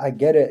wrong. I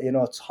get it.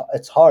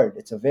 It's hard.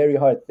 It's a very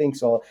hard thing.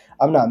 So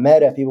I'm not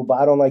mad at people, but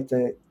I don't like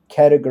to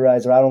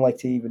categorize, or I don't like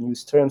to even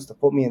use terms to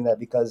put me in that,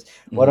 because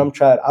what Hmm.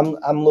 I'm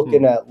Hmm.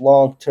 looking at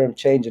long-term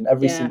change, and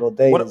every Yeah. single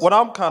day What is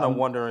I'm kind of I'm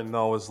wondering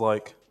though is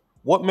like,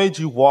 what made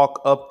you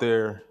walk up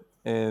there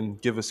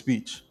and give a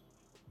speech?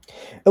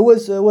 It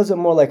wasn't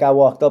more like I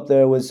walked up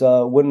there. It was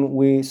when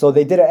we so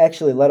they didn't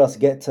actually let us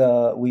get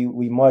to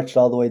we marched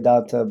all the way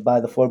down to by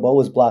the fort, but it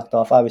was blocked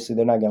off. Obviously,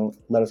 they're not going to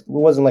let us. It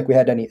wasn't like we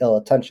had any ill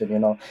intention.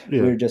 We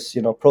Yeah. were just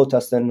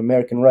protesting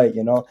American right.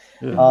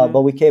 Yeah.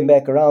 But we came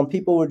back around.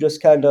 People were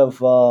just kind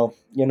of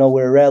we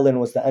were railing.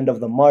 Was the end of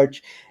the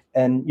march,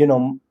 and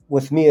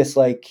with me, it's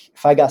like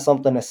if I got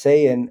something to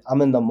say and I'm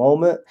in the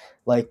moment,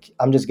 like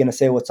I'm just gonna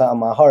say what's on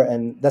my heart.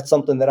 And that's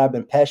something that I've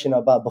been passionate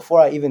about before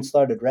I even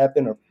started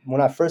rapping, or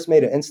when I first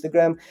made an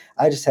Instagram.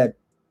 I just had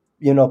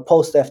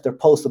post after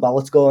post about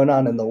what's going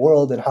on in the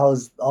world and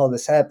how's all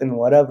this happened,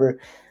 whatever.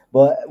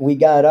 But we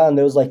got on.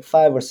 There was like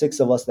 5 or 6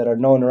 of us that are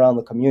known around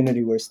the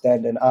community. We're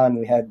standing on.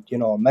 We had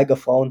a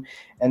megaphone,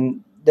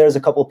 and there's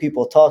a couple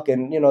people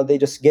talking. They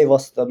just gave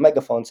us the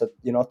megaphone to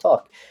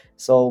talk.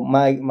 So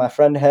my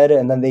friend had it,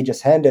 and then they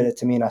just handed it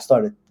to me, and I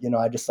started.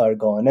 I just started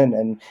going in,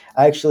 and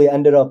I actually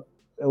ended up.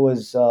 It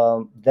was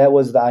that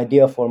was the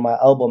idea for my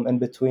album in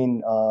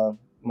between.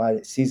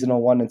 My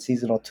seasonal 1 and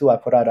seasonal 2, I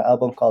put out an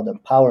album called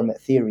Empowerment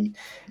Theory,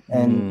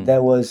 and Mm.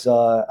 that was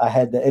I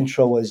had the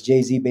intro was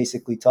Jay-Z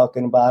basically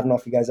talking about. I don't know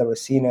if you guys ever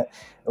seen it.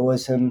 It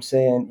was him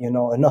saying,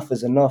 enough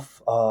is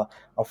enough.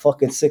 I'm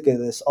fucking sick of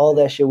this. All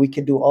that shit. We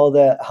could do all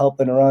that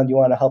helping around. You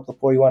want to help the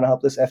poor. You want to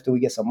help this after we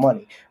get some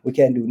money. We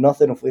can't do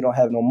nothing if we don't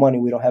have no money.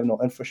 We don't have no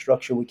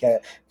infrastructure. We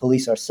can't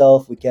police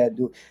ourselves. We can't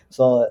do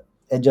so.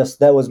 It just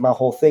that was my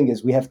whole thing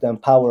is we have to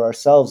empower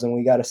ourselves, and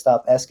we got to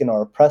stop asking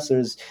our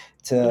oppressors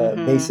to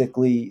Mm-hmm.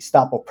 basically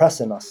stop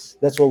oppressing us.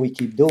 That's what we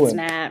keep doing.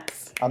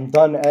 Snaps. I'm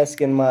done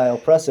asking my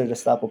oppressor to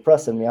stop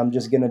oppressing me. I'm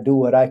just gonna do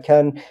what I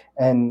can,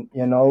 and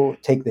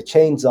take the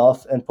chains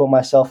off and put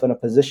myself in a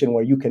position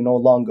where you can no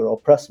longer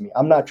oppress me.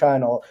 I'm not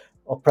trying to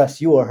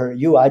oppress you or hurt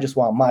you. I just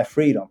want my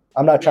freedom.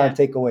 I'm not trying Yeah. to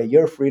take away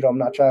your freedom. I'm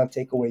not trying to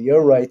take away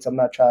your rights. I'm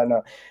not trying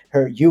to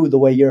hurt you the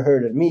way you're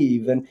hurting me.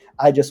 Even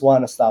I just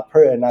want to stop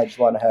hurting. I just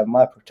want to have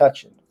my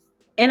protection.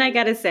 And I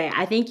gotta say,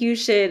 I think you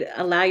should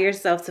allow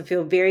yourself to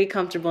feel very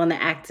comfortable in the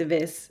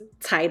activist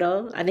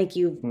title. I think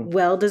you Hmm.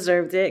 well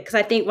deserved it. Because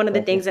I think one of the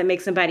Thank you. things that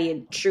makes somebody a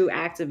true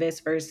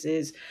activist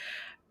versus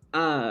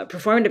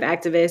performative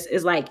activist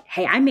is like,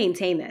 hey, I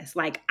maintain this.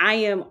 Like, I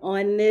am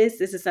on this.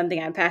 This is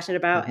something I'm passionate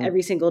about Hmm.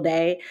 every single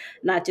day,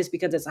 not just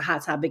because it's a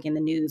hot topic in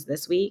the news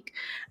this week.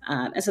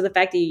 And so the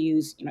fact that you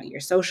use, your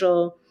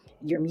social,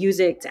 your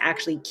music to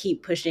actually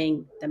keep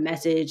pushing the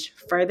message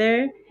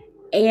further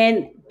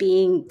and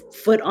being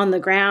foot on the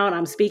ground,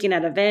 I'm speaking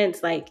at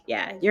events, like,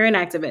 yeah, you're an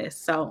activist.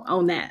 So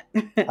own that.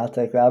 I'll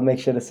take that. I'll make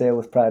sure to say it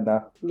with pride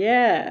now.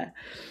 Yeah.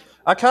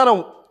 I kind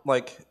of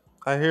like,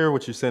 I hear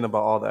what you're saying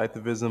about all the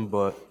activism,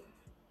 but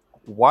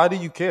why do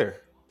you care?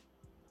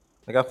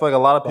 Like, I feel like a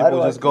lot of Why people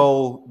do I just care?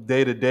 go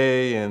day to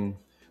day and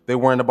they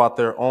worrying about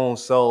their own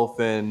self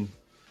and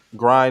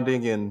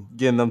grinding and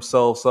getting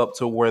themselves up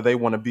to where they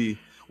want to be.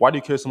 Why do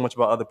you care so much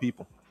about other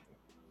people?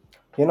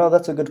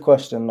 That's a good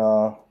question.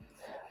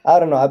 I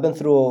don't know. I've been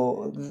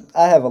through.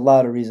 I have a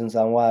lot of reasons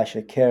on why I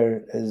should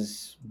care.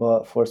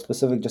 But for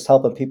specific, just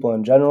helping people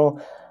in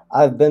general,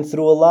 I've been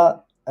through a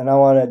lot, and I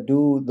want to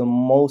do the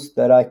most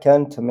that I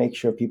can to make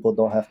sure people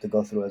don't have to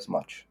go through as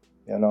much.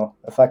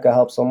 If I could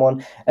help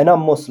someone, and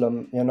I'm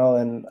Muslim, and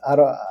I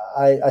don't.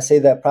 I say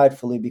that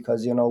pridefully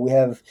because we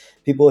have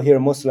people here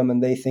Muslim,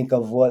 and they think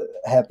of what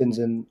happens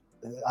in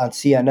on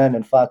CNN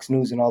and Fox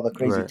News and all the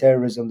crazy Right.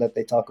 terrorism that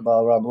they talk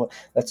about around the world.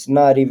 That's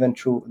not even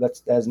true. That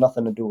has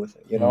nothing to do with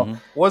it. Hmm.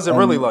 What's it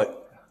really And like?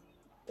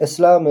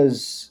 Islam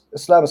is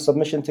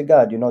submission to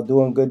God,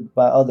 doing good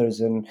by others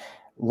and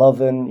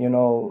loving,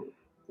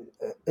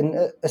 and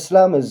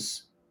Islam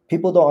is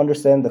people don't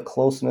understand the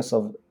closeness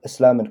of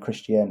Islam and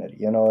Christianity.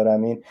 You know what I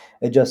mean?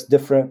 It's just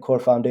different core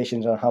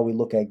foundations on how we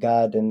look at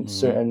God and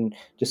Hmm.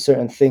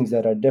 certain things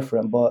that are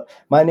different. But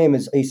my name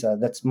is Isa.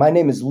 That's my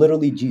name is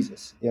literally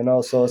Jesus.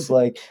 So it's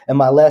like, and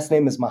my last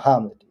name is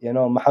Muhammad.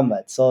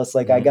 Muhammad. So it's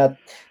like I Hmm. got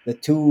the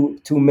two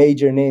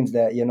major names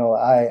that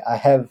I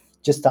have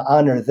just to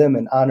honor them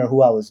and honor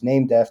who I was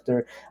named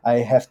after, I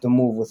have to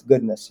move with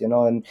goodness,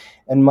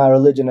 and my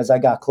religion, as I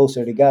got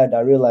closer to God,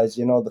 I realized,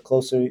 the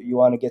closer you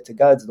want to get to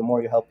God's, the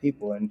more you help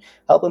people, and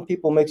helping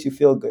people makes you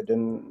feel good.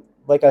 And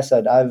like I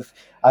said, I've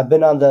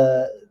been on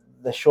the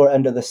short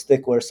end of the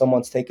stick where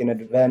someone's taking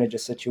advantage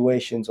of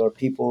situations, or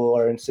people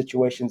are in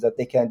situations that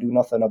they can't do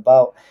nothing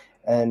about.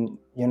 And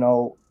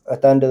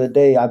at the end of the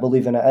day, I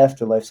believe in an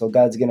afterlife, so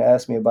God's going to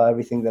ask me about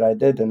everything that I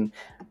did, and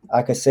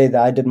I could say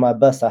that I did my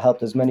best. I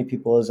helped as many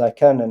people as I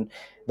can, and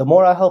the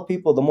more I help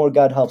people, the more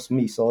God helps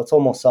me. So it's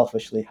almost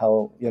selfishly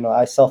how,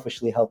 I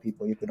selfishly help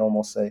people, you could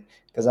almost say,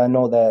 because I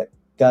know that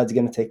God's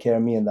going to take care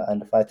of me in the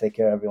end if I take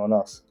care of everyone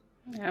else.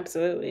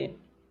 Absolutely.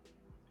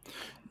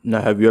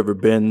 Now, have you ever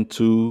been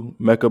to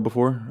Mecca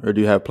before, or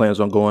do you have plans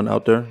on going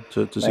out there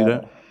to see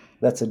that? Man,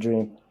 that's a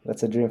dream.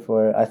 That's a dream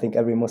for, I think,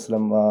 every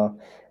Muslim.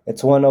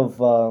 It's one of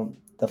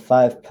the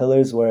five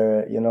pillars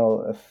where,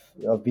 if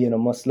of being a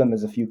Muslim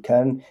is, if you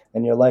can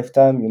in your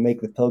lifetime, you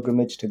make the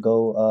pilgrimage to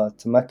go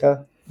to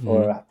Mecca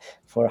Hmm.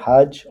 for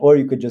Hajj, or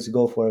you could just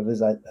go for a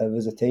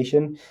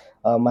visitation.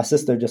 My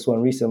sister just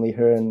went recently,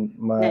 her and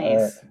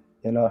Nice.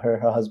 her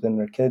husband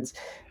and her kids,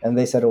 and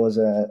they said it was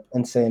an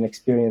insane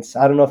experience.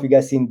 I don't know if you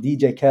guys seen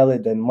DJ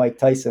Khaled and Mike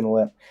Tyson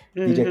went.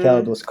 DJ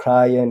Khaled Mm-hmm. was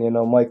crying,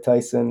 Mike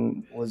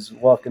Tyson was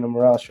walking him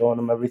around, showing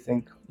him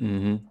everything.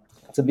 Hmm.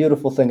 It's a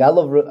beautiful thing.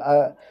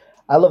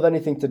 I love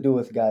anything to do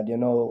with God.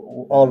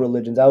 All Yeah.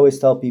 religions. I always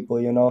tell people,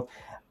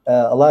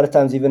 a lot of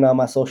times, even on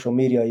my social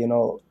media,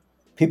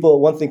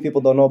 people. One thing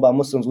people don't know about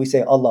Muslims, we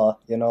say Allah,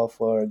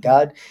 for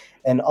God,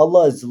 and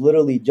Allah is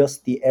literally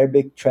just the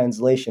Arabic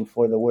translation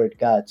for the word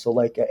God. So,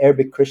 like an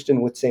Arabic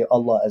Christian would say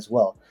Allah as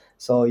well.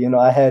 So,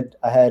 I had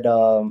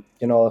a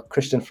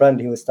Christian friend.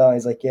 He was telling,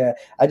 he's like, yeah,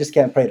 I just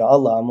can't pray to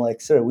Allah. I'm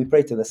like, sir, we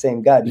pray to the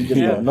same God. You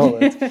just Yeah. don't know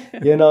it.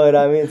 You know what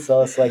I mean?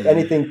 So it's like Yeah.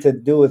 anything to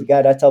do with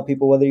God. I tell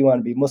people, whether you want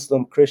to be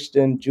Muslim,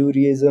 Christian,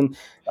 Judaism,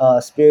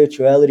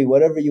 spirituality,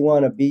 whatever you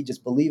want to be,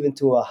 just believe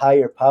into a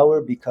higher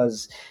power,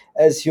 because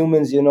as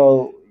humans,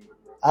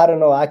 I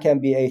don't know, I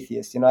can't be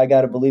atheist. I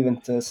got to believe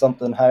into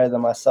something higher than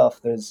myself.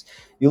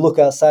 You look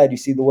outside, you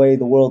see the way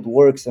the world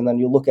works, and then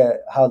you look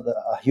at how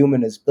a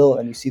human is built,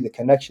 and you see the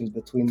connections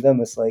between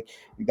them. It's like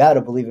you got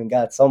to believe in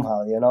God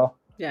somehow.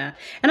 Yeah.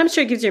 And I'm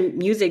sure it gives your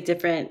music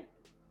different,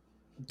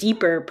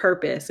 deeper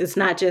purpose. It's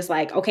not just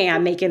like, okay,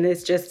 I'm making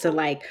this just to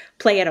like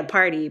play at a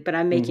party, but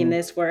I'm making Hmm.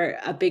 this for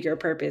a bigger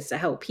purpose, to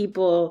help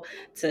people,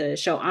 to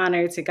show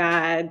honor to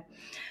God.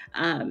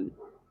 Um,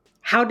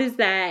 how does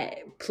that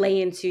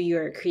play into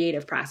your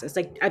creative process?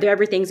 Like, are there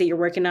ever things that you're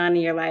working on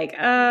and you're like,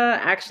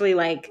 actually,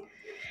 like,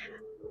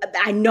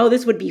 I know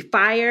this would be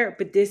fire,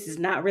 but this is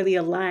not really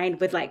aligned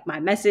with like my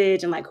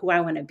message and like who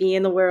I want to be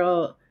in the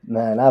world?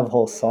 Man, I have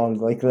whole songs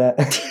like that.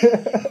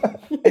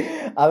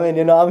 I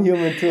mean, I'm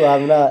human too.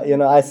 I'm not,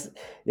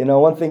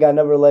 one thing I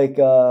never like,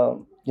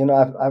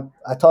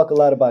 I talk a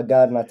lot about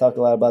God, and I talk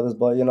a lot about this,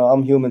 but,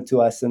 I'm human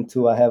too. I sin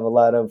too. I have a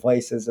lot of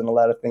vices and a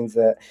lot of things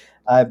that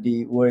I'd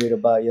be worried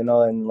about,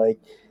 and like,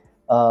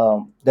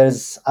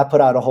 I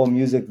put out a whole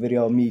music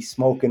video of me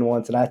smoking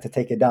once, and I had to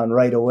take it down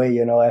right away,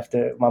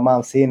 after my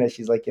mom seeing it.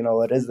 She's like,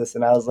 what is this?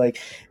 And I was like,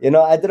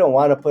 I didn't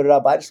want to put it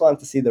up. I just wanted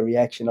to see the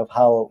reaction of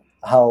how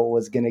it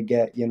was gonna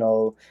get,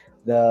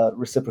 the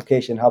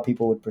reciprocation, how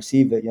people would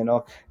perceive it,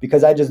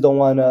 because I just don't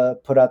want to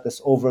put out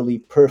this overly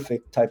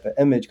perfect type of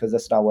image, because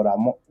that's not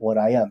what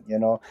I am.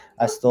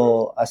 I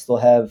still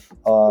have,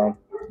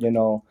 you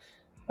know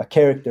a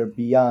character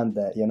beyond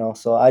that.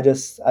 So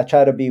I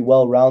try to be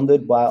well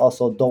rounded, but I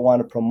also don't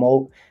want to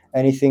promote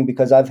anything,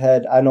 because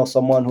I know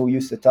someone who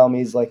used to tell me,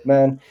 he's like,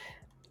 man,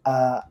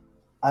 uh,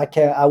 I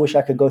can't. I wish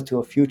I could go to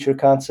a Future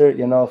concert.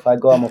 If I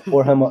go, I'm gonna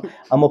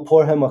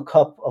pour him a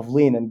cup of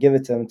lean and give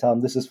it to him and tell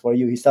him, this is for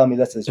you. He's telling me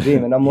that's his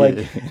dream, and Yeah.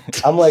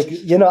 I'm like,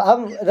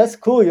 that's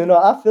cool.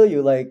 I feel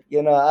you. Like,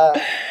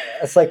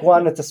 it's like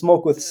wanting to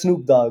smoke with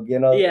Snoop Dogg.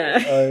 Yeah.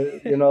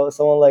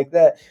 Someone like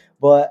that.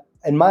 But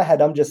in my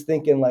head, I'm just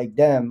thinking like,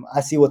 damn,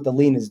 I see what the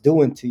lean is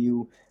doing to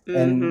you,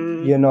 and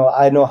Mm-hmm.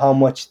 I know how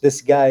much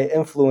this guy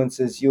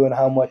influences you, and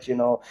how much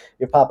you're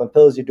popping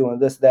pills, you're doing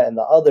this, that, and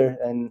the other,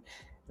 and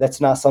that's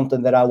not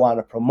something that I want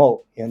to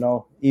promote.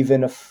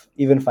 Even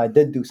if I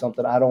did do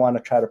something, I don't want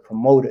to try to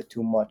promote it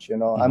too much. I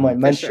Hmm. might For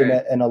mention sure.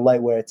 it in a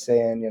light where it's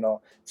saying,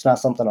 it's not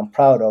something I'm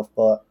proud of,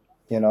 but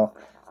you know,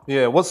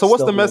 Yeah. What's still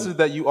the being message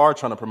that you are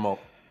trying to promote?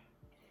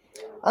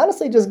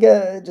 honestly, just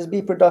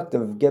be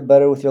productive, get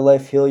better with your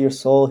life, heal your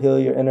soul, heal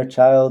your inner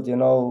child,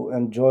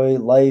 enjoy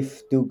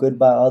life, do good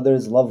by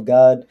others, love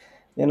God,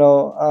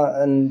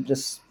 and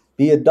just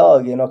be a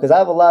dog, because I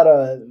have a lot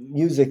of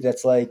music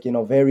that's like,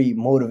 very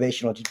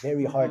motivational, just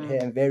very hard Mm-hmm.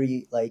 hitting,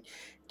 very like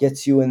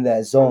gets you in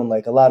that zone,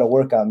 like a lot of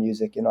workout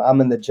music. I'm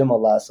in the gym a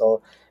lot,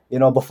 so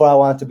before I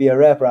wanted to be a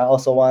rapper, I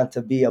also wanted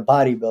to be a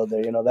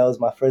bodybuilder. That was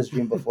my first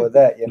dream before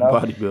that.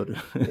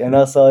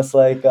 Bodybuilder. So it's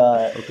like,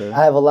 Okay.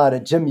 I have a lot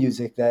of gym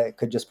music that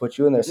could just put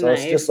you in there. So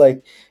it's just Nice.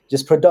 like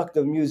just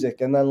productive music,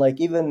 and then like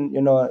even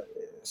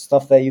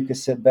stuff that you could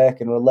sit back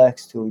and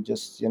relax to,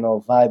 just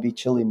vibey,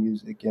 chilly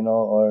music,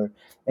 or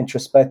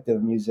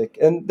introspective music.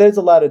 And there's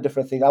a lot of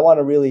different things. I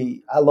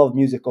love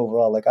music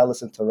overall. Like I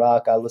listen to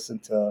rock, I listen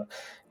to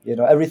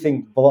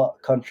everything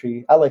but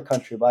country. I like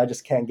country, but I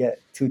just can't get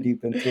too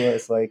deep into it.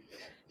 It's like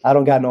I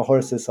don't got no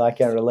horses, so I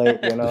can't relate.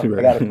 I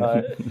got a car.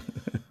 Right.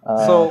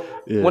 Uh, So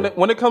when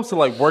Yeah. it comes to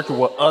like working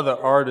with other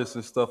artists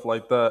and stuff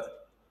like that,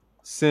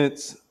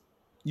 since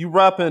you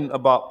rapping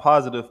about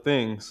positive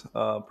things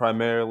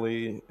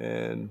primarily,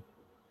 and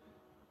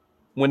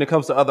when it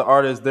comes to other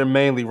artists, they're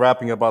mainly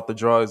rapping about the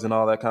drugs and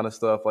all that kind of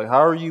stuff. Like, how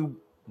are you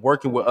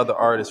working with other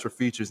artists for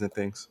features and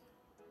things?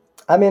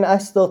 I mean, I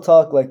still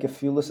talk, like,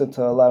 if you listen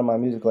to a lot of my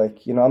music, like,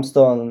 I'm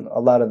still in a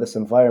lot of this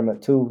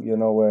environment too,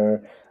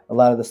 where a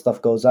lot of the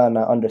stuff goes on.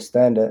 I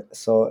understand it.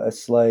 So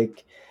it's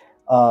like,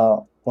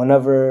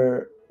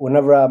 whenever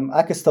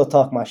I could still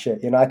talk my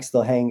shit, I can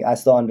still hang, I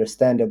still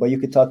understand it, but you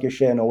could talk your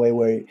shit in a way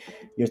where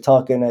you're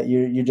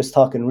just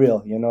talking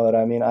real, you know what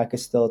I mean? I could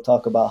still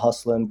talk about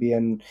hustling,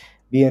 being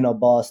a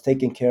boss,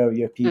 taking care of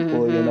your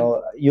people,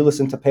 Hmm. you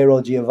listen to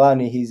Payroll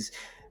Giovanni,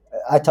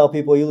 I tell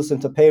people, you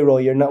listen to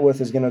Payroll, your net worth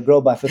is going to grow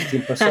by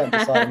 15%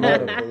 just Yeah.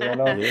 automatically,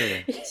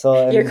 Yeah.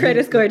 So, Your and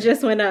credit score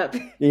just went up.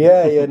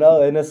 yeah,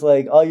 and it's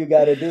like all you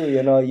got to do,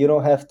 you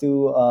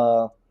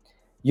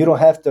don't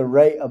have to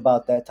write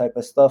about that type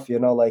of stuff,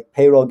 like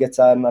Payroll gets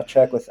on a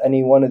track with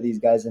any one of these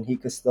guys and he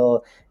could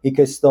still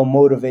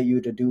motivate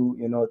you to do,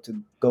 to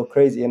go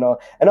crazy, and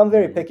I'm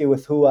very Mhm. picky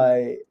with who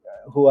I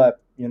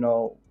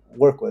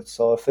work with.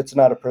 So if it's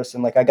not a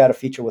person, like I got a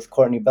feature with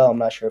Courtney Bell, I'm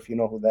not sure if you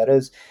know who that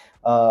is,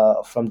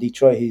 from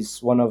Detroit.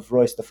 He's one of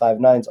Royce the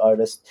 5'9's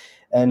artists,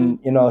 and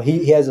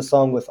he has a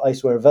song with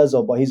Icewear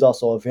Vezo, but he's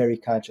also a very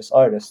conscious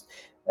artist,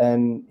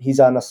 and he's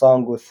on a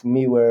song with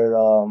me where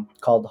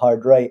called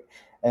Hard Right,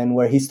 and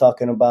where he's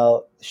talking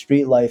about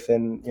street life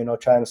and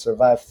trying to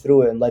survive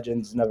through it, and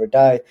legends never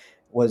die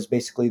was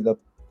basically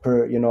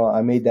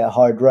I made that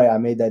hard right. I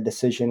made that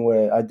decision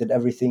where I did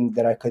everything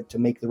that I could to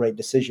make the right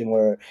decision,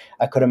 where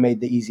I could have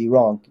made the easy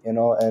wrong,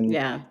 and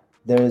Yeah.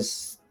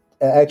 there's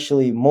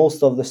actually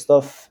most of the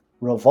stuff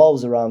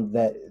revolves around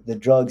that, the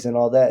drugs and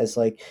all that. It's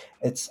like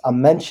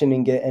I'm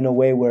mentioning it in a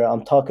way where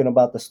I'm talking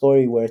about the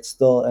story where it's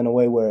still in a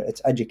way where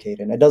it's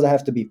educating. It doesn't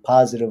have to be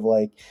positive,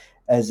 like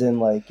as in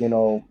like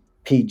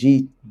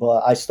PG,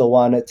 but I still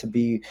want it to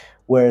be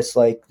where it's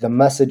like the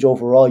message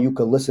overall, you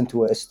could listen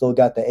to it, it's still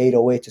got the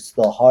 808s, it's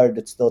still hard,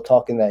 it's still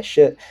talking that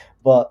shit,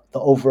 but the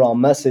overall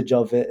message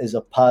of it is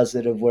a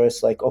positive, where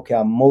it's like, okay,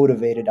 I'm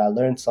motivated, I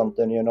learned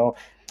something,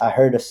 I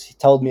heard he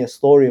told me a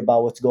story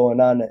about what's going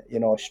on,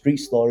 a street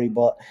story,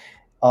 but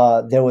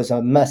there was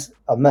a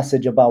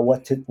message about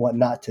what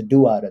not to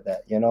do out of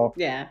that,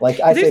 Yeah. like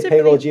I Because say there's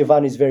Payroll definitely.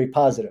 Giovanni's very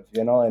positive,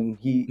 and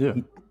Yeah.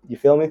 he you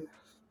feel me?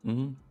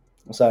 Hmm.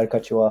 I'm sorry to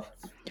cut you off.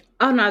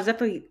 Oh no, I was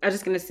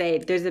just gonna say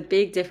there's a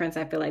big difference,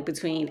 I feel like,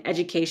 between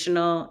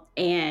educational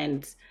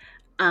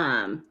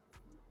um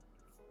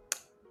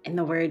and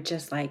the word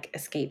just like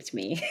escaped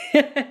me.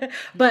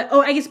 But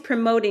I guess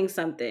promoting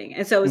something.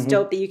 And so it's Hmm.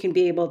 dope that you can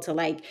be able to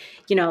like,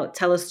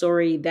 tell a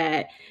story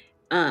that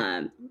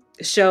um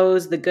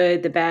shows the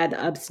good, the bad,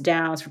 the ups,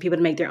 downs for people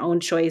to make their own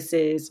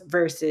choices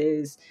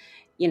versus,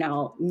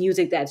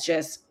 music that's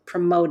just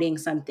promoting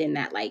something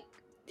that like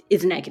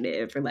is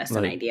negative or less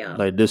than ideal.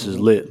 Like this is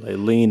Hmm. lit. Like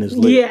lean is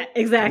lit. Yeah,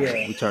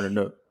 exactly. Yeah, We turning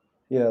up.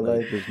 yeah, Like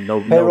like there's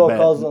no Payroll bad.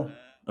 calls them.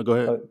 Oh, go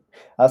ahead. uh,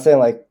 I was saying,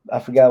 like, I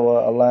forgot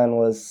what a line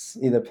was,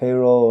 either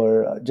Payroll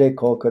or J.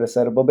 Cole could have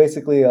said it, but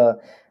basically,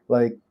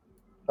 like,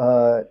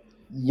 uh,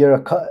 you're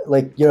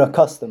a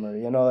customer,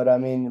 you know what I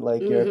mean?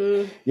 Like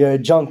Hmm. you're a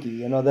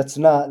junkie, that's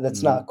not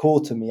Hmm.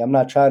 cool to me. I'm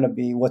not trying to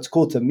be. What's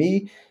cool to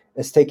me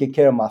is taking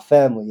care of my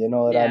family. You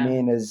know what I Yeah.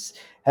 mean? Is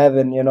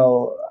having,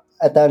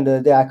 at the end of the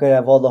day, I could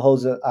have all the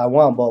hoes that I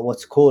want, but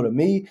what's cool to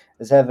me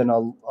is having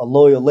a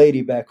loyal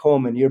lady back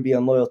home, and you're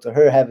being loyal to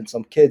her, having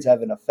some kids,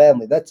 having a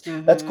family. That's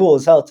Hmm. cool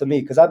as hell to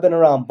me, because I've been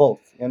around both,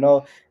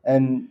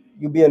 and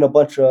you being a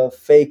bunch of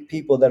fake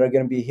people that are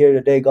going to be here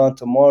today, gone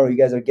tomorrow. You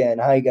guys are getting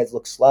high. You guys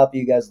look sloppy.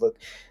 You guys look,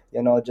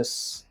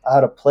 just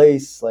out of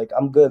place. Like,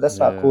 I'm good. That's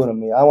not Yeah. cool to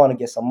me. I want to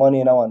get some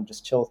money and I want to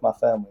just chill with my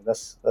family.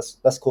 That's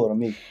cool to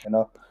me.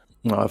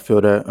 No, I feel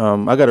that.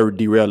 I gotta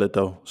derail it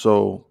though.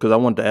 So, because I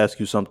wanted to ask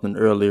you something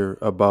earlier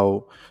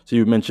about. So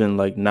you mentioned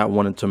like not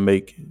wanting to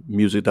make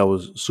music that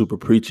was super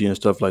preachy and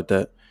stuff like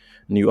that,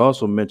 and you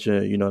also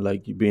mentioned,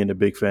 like you being a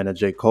big fan of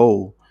J.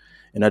 Cole,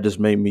 and that just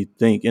made me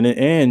think.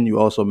 And you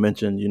also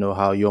mentioned,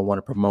 how you don't want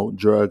to promote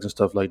drugs and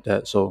stuff like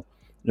that. So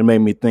it made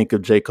me think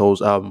of J.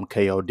 Cole's album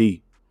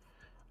K.O.D.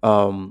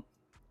 Um,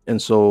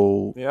 and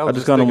so Yeah, I I was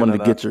just just kind of thinking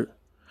wanted of to that. get your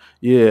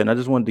yeah, and I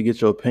just wanted to get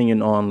your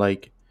opinion on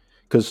like,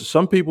 because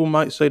some people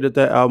might say that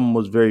album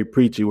was very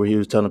preachy, where he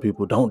was telling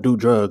people, "Don't do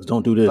drugs,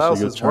 don't do That this, or was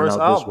you'll his turn worst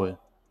out this album. way."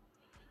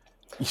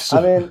 So,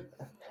 I mean,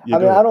 yeah,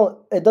 go I ahead. don't.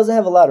 It doesn't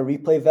have a lot of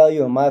replay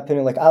value in my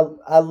opinion. Like,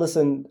 I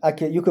listen.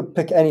 You could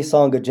pick any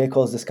song of J.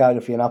 Cole's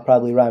discography, and I'll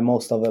probably rhyme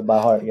most of it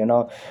by heart.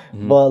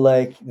 Hmm. But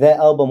like that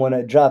album when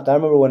it dropped, I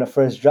remember when it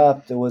first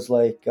dropped, it was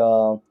like.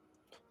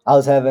 I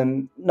was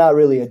having not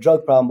really a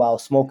drug problem, but I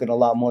was smoking a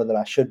lot more than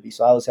I should be.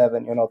 So I was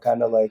having,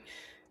 kind of like,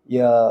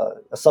 yeah,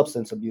 a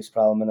substance abuse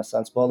problem in a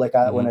sense. But like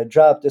when Mm-hmm. I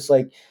dropped, it's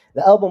like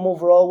the album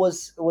overall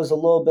was a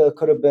little bit,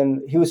 could have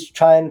been. He was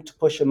trying to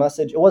push a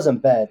message. It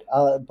wasn't bad,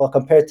 but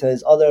compared to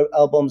his other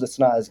albums, it's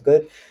not as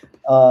good.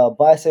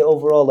 But I say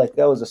overall, like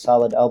that was a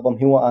solid album.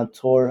 He went on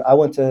tour. I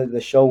went to the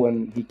show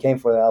when he came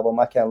for the album.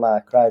 I can't lie, I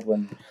cried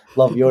when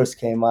Love Yours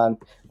came on.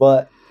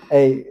 But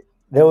hey,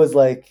 there was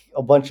like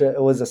a bunch of,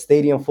 it was a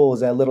stadium full. It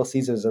was at Little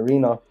Caesars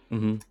Arena,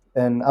 Mm-hmm.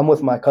 and I'm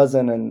with my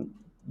cousin, and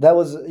that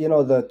was,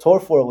 the tour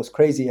for it was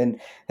crazy. And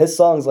his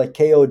songs like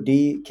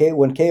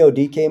when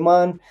KOD came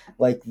on,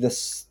 like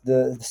this,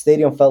 the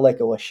stadium felt like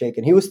it was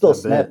shaking. He was still I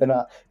bet. snapping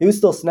on. He was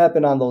still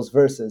snapping on those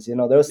verses. There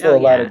was Oh still a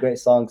lot of yeah. great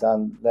songs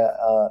on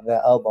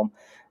that album,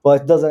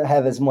 but it doesn't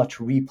have as much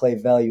replay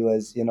value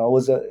as it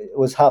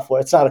was hot for.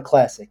 It's not a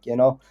classic.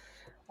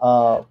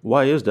 Uh,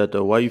 Why is that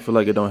though? Why you feel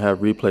like it don't have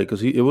replay?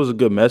 Because it was a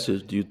good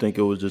message. Do you think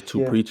it was just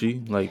too yeah.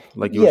 preachy, like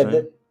you were Yeah,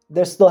 saying?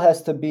 there still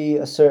has to be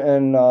a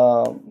certain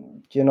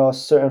a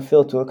certain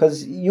feel to it,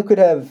 because you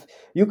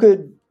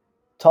could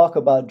talk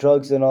about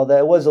drugs and all that.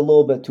 It was a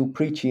little bit too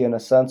preachy in a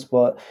sense,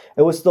 but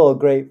it was still a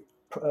great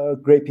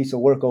piece of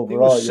work He was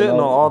overall. shitting on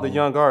all the Mhm.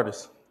 young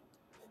artists.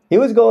 He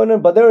was going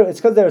in, but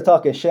it's because they were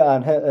talking shit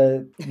on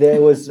him. They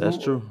was That's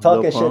true. Lil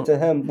talking shit Pump. to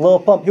him. Lil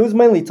Pump. He was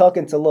mainly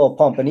talking to Lil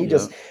Pump, and Yeah.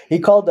 he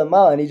called them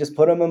out, and he just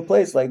put him in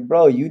place. Like,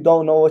 bro, you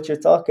don't know what you're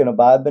talking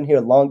about. I've been here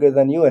longer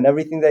than you, and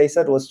everything that he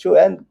said was true.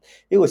 And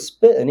he was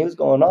spitting. He was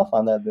going off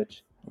on that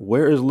bitch.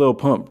 Where is Lil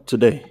Pump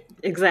today? I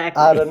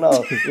Exactly. don't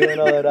know. You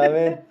know what I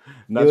mean?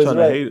 He Not was trying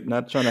to right. hate,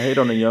 not trying to hate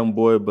on the young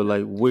boy, but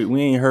like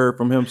we ain't heard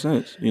from him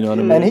since. You know what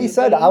I And mean? he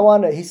said,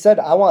 Mhm.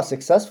 I want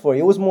success for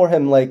you. It was more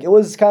him, like, it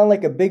was kind of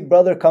like a big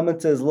brother coming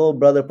to his little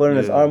brother, putting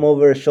his Yeah. arm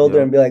over his shoulder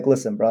Yep. and be like,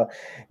 listen, bro,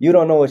 you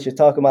don't know what you're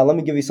talking about. Let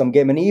me give you some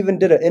game. And he even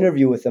did an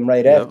interview with him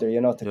right Yep. after,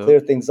 to Yep. clear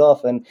things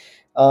off. And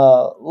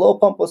Lil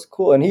Pump was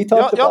cool. And he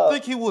talked Y'all about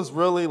think he was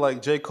really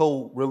like J.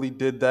 Cole really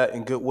did that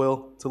in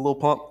goodwill to Lil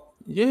Pump?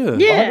 Yeah.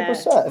 Yeah.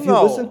 100%. If you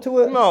listen No, to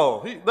it,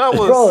 no, that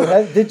was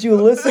bro, did you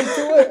listen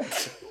to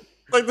it?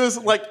 like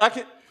this. Like I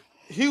can.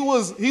 He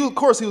of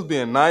course he was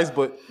being nice,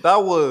 but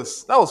that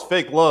was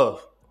fake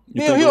love.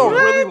 You think it was? He What?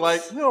 don't really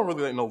like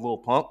no Lil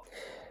Pump.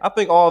 I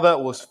think all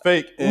that was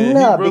fake, and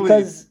Nah,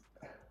 because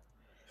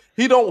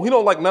he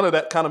don't like none of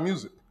that kind of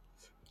music.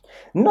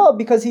 No,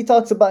 because he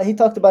talked about it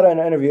in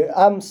an interview.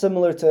 I'm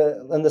similar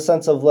to, in the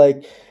sense of,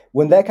 like,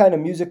 when that kind of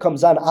music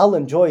comes on, I'll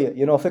enjoy it.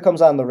 If it comes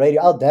on the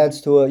radio, I'll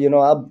dance to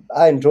it.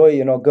 I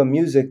enjoy good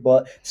music,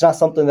 but it's not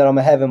something that I'm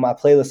gonna have in my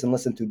playlist and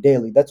listen to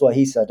daily. That's what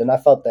he said, and I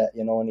felt that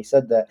when he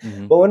said that.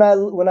 Hmm. But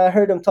when I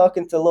heard him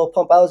talking to Lil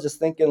Pump, I was just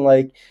thinking,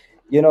 like,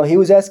 he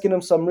was asking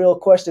him some real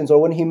questions. Or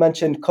when he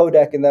mentioned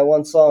Kodak in that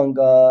one song,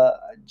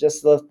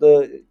 just left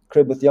the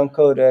crib with young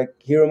Kodak.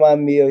 He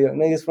reminded me of young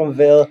niggas from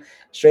Ville.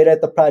 Straight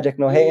at the project,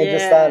 no hating,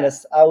 just Yeah.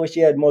 honest. I wish he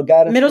had more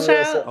guidance Middle for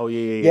real. child? So, Oh yeah,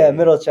 yeah, yeah, yeah, yeah.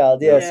 middle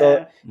child. Yeah, Yep. so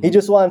Yeah. he Mhm.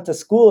 just wanted to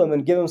school him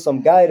and give him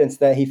some guidance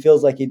that he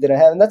feels like he didn't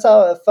have, and that's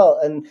how it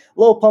felt. And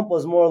Lil Pump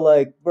was more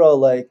like, bro,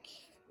 like,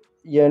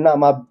 you're not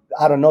my.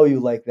 I don't know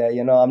you like that.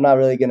 I'm not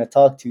really gonna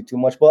talk to you too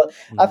much. But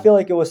I Mhm. feel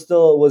like it was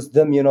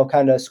them,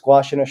 kind of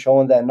squashing it,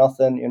 showing that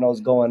nothing,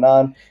 is going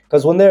on.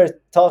 Because when they're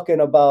talking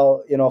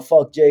about,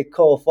 fuck J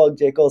Cole,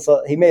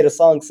 so he made a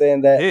song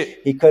saying that Hit.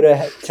 he could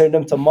have turned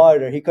him to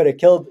martyr. He could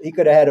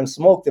have had him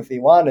smoked if he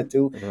wanted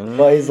to.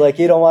 But he's like,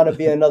 he don't want to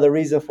be another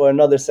reason for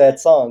another sad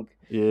song.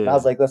 And I Yeah.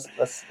 was like,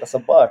 that's a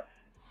bar.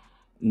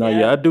 No, yeah,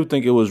 Yep. I do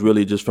think it was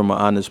really just from an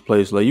honest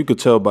place. Like you could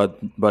tell by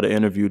the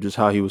interview just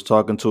how he was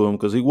talking to him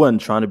because he wasn't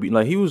trying to be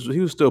like he was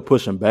still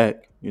pushing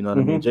back. You know what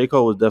I mean? Hmm. J.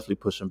 Cole was definitely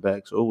pushing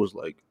back. So it was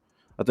like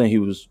I think he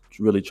was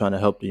really trying to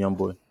help the young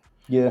boy.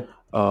 Yeah.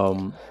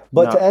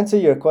 But to Now answer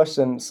your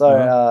question,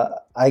 sorry, uh-huh.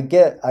 I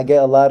get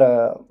a lot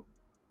of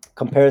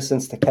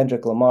comparisons to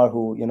Kendrick Lamar,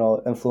 who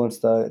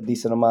influenced a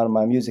decent amount of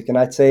my music. And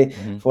I'd say,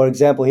 Hmm. for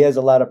example, he has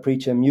a lot of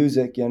preaching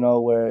music,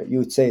 where you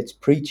would say it's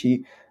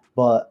preachy,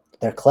 but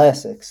they're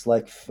classics,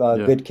 like Yeah.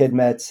 Good Kid,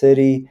 Mad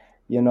City.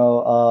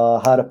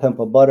 How to Pimp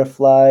a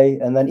Butterfly,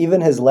 and then even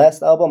his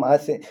last album, I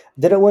think,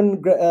 did it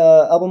win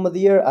album of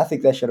the year? I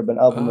think that should have been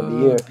album of the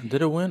year.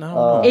 Did it win? I don't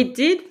know. Uh, It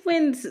did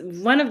win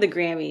one of the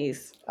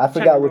Grammys. I I'm trying to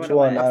forgot remember which what it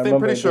one. I I was. think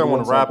remember pretty it sure did I won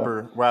win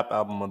something. rap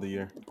album of the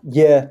year.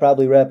 Yeah,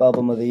 probably rap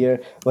album of the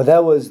year. But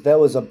that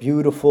was a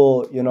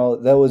beautiful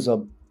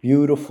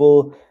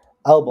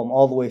album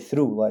all the way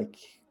through, like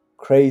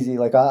crazy.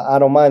 Like I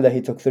don't mind that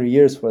he took 3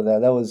 years for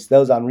that. That was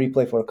on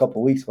replay for a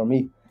couple weeks for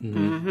me, Hmm.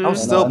 I'm Mm-hmm. and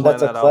still and playing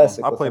that's a that album.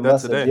 classic I with a played that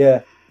message. today.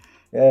 Yeah,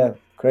 yeah,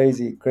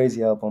 crazy,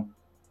 crazy album.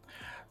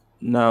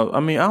 Now, I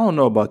mean, I don't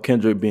know about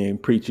Kendrick being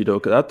preachy though,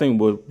 because I think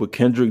what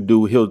Kendrick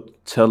do, he'll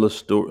tell a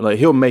story, like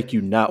he'll make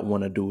you not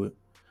want to do it,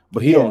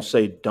 but he don't Yeah,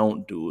 say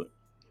don't do it.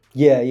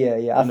 yeah. I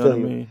You know what feel I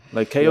you. mean?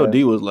 Like Yeah,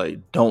 KOD was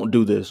like, "Don't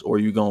do this, or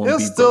you gonna He'll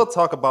be still broke."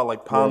 talk about like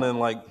yeah, pounding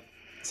like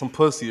some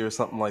pussy or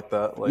something like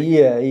that. Like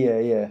yeah.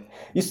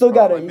 You still or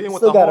gotta like you being with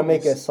still the gotta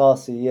make it homies.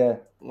 saucy. Yeah,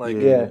 Like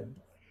Yeah, yeah,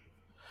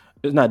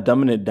 it's not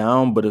dumbing it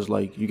down, but it's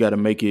like you got to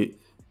make it.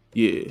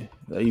 Yeah,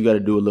 you got to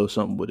do a little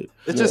something with it.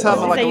 It just Yeah,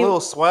 having You like say a you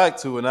little swag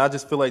to it, and I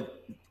just feel like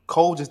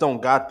Cole just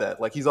don't got that.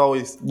 Like he's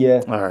always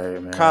yeah. All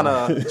right, kind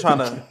man. of trying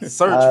to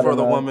search I for don't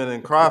the know. woman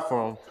and cry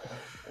for him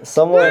and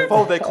Someone,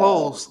 fold their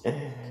clothes.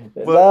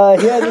 But nah,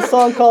 he has a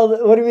song called.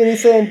 What do you mean?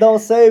 He's saying, "Don't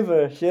save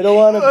her. She don't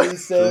want to be True,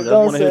 saved. that's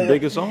Don't one of his save her."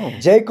 biggest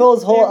songs. J.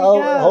 Cole's there we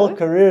whole go.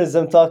 career is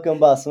him talking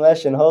about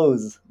smashing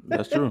hoes.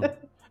 That's true.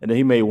 And then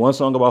he made one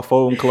song about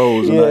folding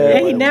clothes, and not Yeah. And he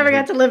everybody want never to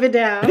got to live it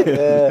down.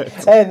 hear.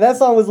 Hey, that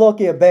song was low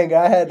key a banger.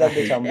 I had I that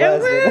bitch hate, on It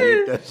blast. I hate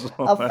was. that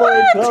song. I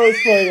fold clothes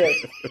for you.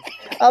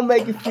 I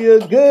make you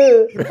feel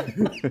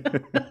good.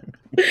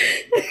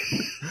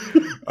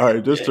 All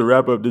right, just to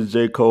wrap up this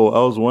J. Cole, I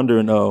was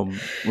wondering,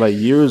 like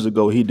years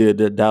ago, he did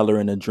the Dollar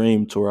and a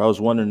Dream tour. I was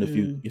wondering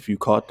Mm. if you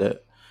caught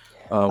that.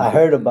 I 'Cause-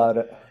 heard about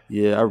it.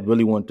 yeah, I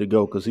really wanted to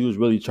go because he was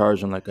really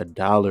charging like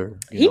 $1.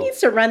 He needs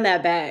to run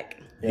that back.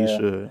 He Yeah.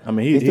 should. I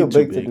mean, He's he too too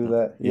big to big do now.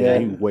 that. Yeah, Yeah.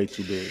 he way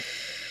too big.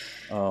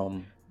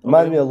 Reminds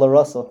Okay. me of La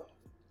Russell.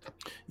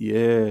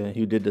 Yeah,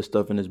 he did the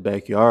stuff in his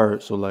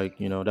backyard. So like,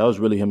 that was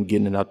really him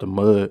getting it out the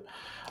mud.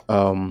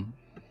 Um,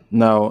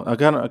 now I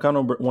kind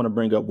of want to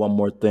bring up one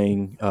more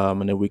thing,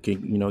 and then we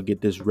can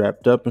get this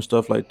wrapped up and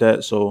stuff like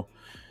that. So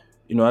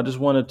I just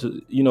wanted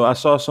to, I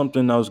saw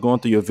something. I was going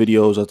through your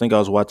videos. I think I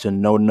was watching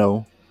No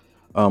No,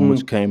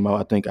 which Mm, came out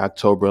I think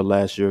October of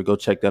last year. Go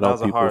check that that out,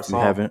 was a people, hard if you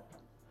song. haven't.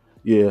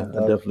 Yeah, I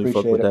dog, definitely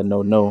fuck appreciate with it. that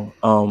No No.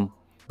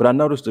 But I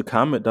noticed the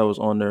comment that was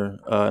on there,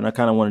 and I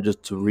kind of wanted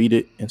just to read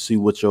it and see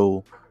what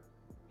your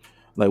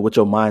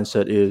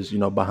mindset is,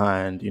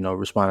 behind,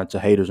 responding to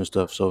haters and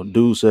stuff. So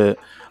dude said,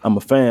 I'm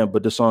a fan,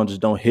 but the song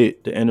just don't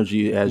hit the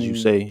energy as you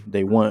Mm. say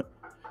they want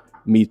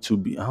me to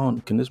be. I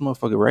don't can this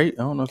motherfucker write?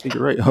 I don't know if he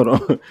can write. Hold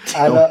on.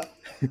 I Don't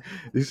know.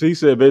 he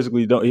said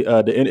basically don't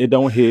it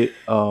don't hit.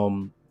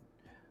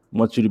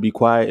 Want you to be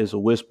quiet is a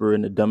whisper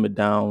and to dumb it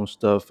down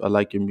stuff. I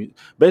like your music.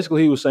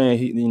 Basically, he was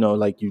saying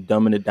like you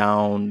dumbing it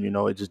down.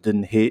 It just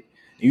didn't hit.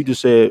 You just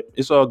said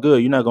it's all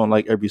good. You're not gonna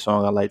like every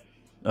song. I like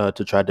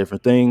to try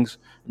different things.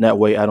 And that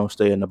way, I don't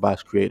stay in the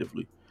box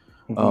creatively.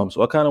 Mhm.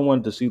 So I kind of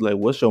wanted to see like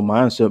what's your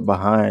mindset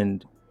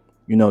behind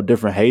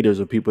different haters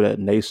or people that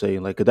naysay.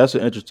 Like, 'cause that's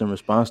an interesting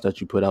response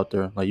that you put out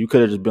there. Like you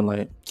could have just been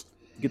like,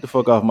 get the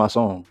fuck off my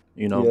song.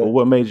 But Yeah.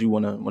 what made you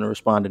wanna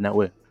respond in that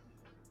way?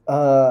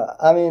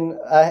 I mean,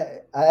 I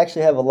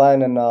actually have a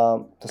line in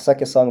the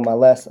second song of my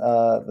last,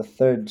 the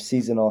third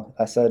seasonal.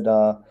 I said,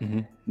 Hmm.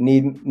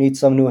 need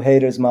some new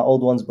haters, my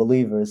old ones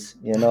believers.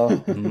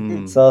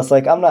 Mm. So it's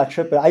like I'm not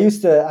tripping.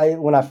 I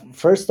when I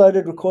first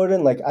started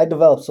recording, like I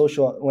developed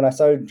social. When I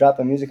started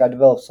dropping music, I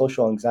developed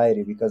social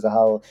anxiety because of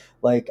how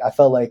like I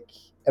felt like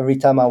every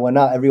time I went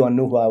out, everyone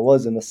knew who I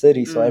was in the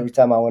city. So Mm. every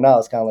time I went out, I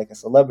was kind of like a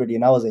celebrity,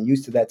 and I wasn't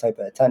used to that type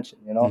of attention.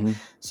 Hmm.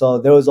 So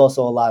there was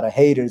also a lot of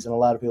haters and a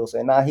lot of people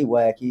saying, "Nah, he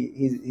whack.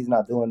 He's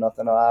not doing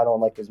nothing. Or I don't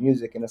like his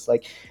music." And it's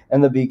like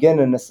in the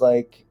beginning, it's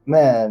like,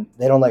 man,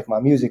 they don't like my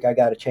music. I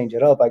got to change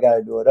it up. I got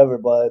to do whatever.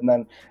 But and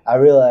then I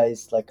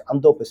realized, like, I'm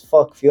dope as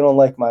fuck. If you don't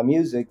like my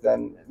music,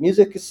 then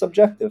music is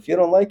subjective. If you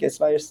don't like it, it's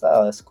not your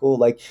style. It's cool.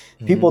 Like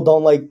Hmm. people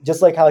don't like,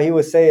 just like how he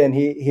was saying,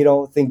 he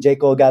don't think J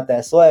Cole got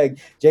that swag.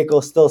 J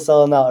Cole's still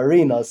selling out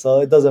arenas, so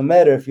it doesn't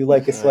matter if you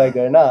like his Yeah. swag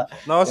or not.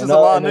 No, it's You just a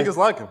know, lot and of then niggas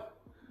like him.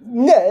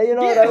 yeah, you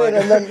know what I Yeah.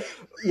 mean. Like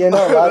And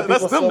then a lot of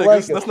that's people them still like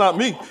niggas. him. That's not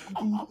me.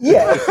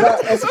 Yeah, it's not.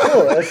 It's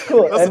cool. It's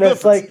cool. That's the And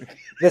it's difference. like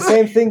the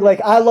same thing.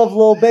 Like I love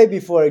Lil Baby,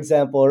 for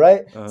example,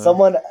 right?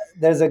 Uh-huh.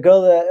 There's a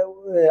girl that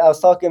I was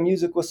talking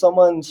music with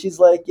someone. She's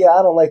like, yeah,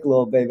 I don't like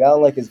Lil Baby. I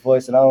don't like his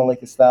voice and I don't like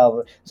his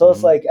style. So it's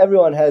Hmm. like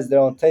everyone has their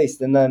own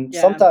taste. And then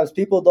Yeah. sometimes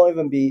people don't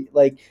even be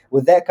like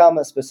with that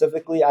comment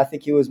specifically. I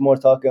think he was more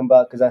talking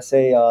about because I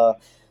say uh,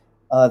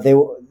 they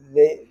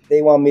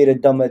they want me to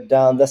dumb it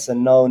down. That's a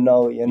no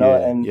no, Yeah.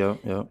 and Yeah.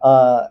 Yeah.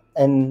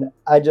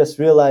 I just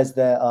realized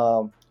that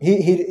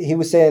he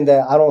was saying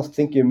that I don't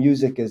think your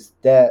music is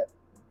that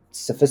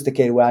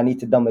sophisticated where I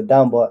need to dumb it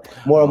down. But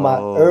more of my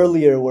Oh.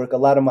 earlier work, a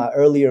lot of my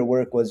earlier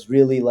work was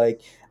really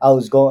like I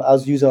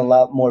was using a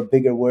lot more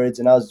bigger words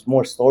and I was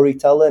more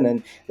storytelling.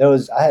 And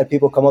I had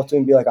people come up to me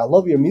and be like, I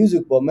love your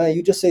music, but man,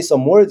 you just say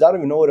some words, I don't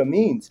even know what it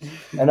means.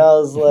 And I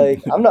was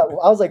like, I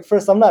was like,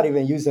 first, I'm not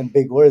even using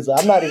big words.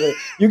 I'm not even,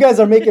 you guys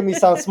are making me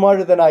sound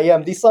smarter than I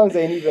am. These songs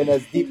ain't even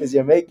as deep as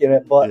you're making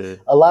it. But Yeah.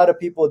 a lot of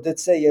people did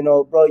say,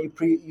 bro,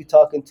 you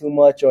talking too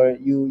much, or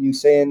you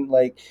saying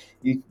like,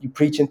 you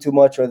preaching too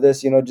much, or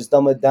this, just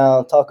dumb it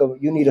down.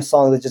 You need a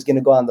song that's just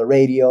gonna go on the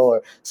radio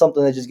or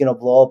something that's just gonna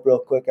blow up real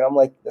quick. And I'm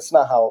like, that's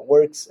not how it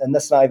works, and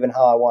that's not even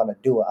how I want to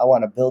do it. I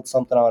want to build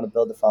something. I want to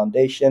build a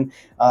foundation.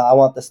 I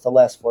want this to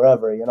last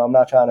forever. I'm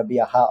not trying to be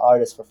a hot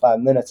artist for 5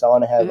 minutes. I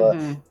want to have a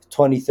Hmm.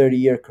 20,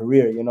 30-year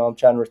career. I'm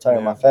trying to retire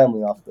my Yeah.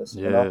 family off this.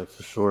 Yeah,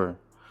 for sure.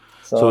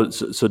 So, So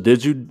so, so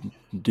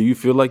do you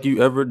feel like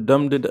you ever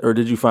dumbed it, or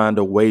did you find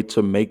a way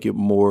to make it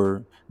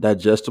more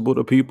digestible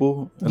to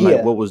people? And like,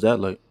 yeah, what was that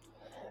like?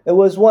 it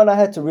was one I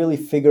had to really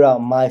figure out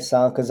my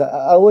sound because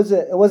I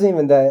wasn't. It wasn't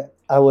even that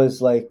I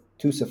was like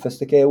too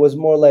sophisticated. It was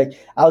more like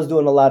I was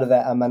doing a lot of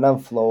that Eminem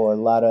flow, a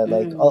lot of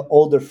like Mm.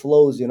 older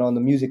flows, and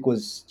the music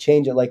was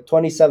changing. Like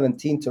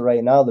 2017 to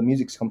right now, the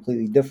music's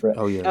completely different,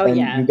 Oh yeah. Oh and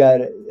yeah.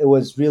 it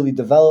was really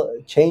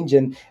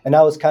changing, and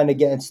I was kind of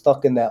getting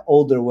stuck in that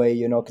older way,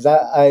 because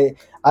I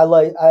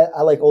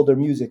like older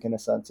music in a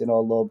sense, a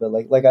little bit.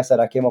 Like I said,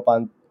 I came up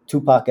on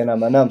Tupac and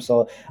Eminem,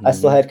 so I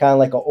still Hmm. had kind of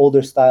like an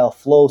older style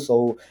flow.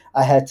 So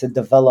I had to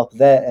develop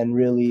that and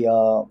really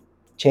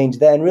change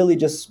that and really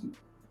just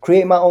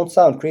create my own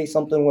sound, create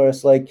something where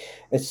it's like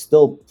it's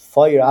still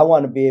fire. I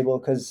want to be able,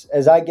 because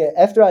as I get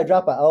after I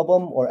drop an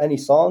album or any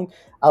song,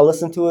 I'll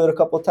listen to it a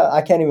couple of times.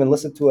 I can't even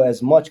listen to it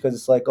as much because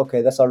it's like,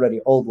 okay, that's already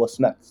old. What's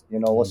next?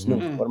 What's Hmm. new?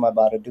 Mm. What am I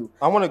about to do?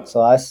 I want to.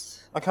 So I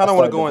I kind of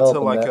want to started go into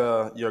developing like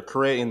that. you're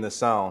creating the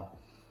sound.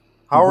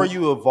 How are Mhm.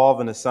 you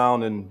evolving the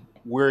sound, and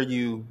where are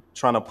you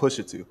trying to push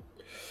it to?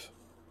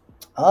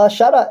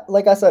 Shout out,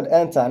 like I said,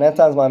 Anton.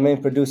 Anton's my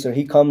main producer.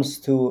 He comes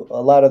to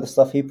a lot of the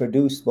stuff he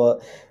produced,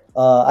 but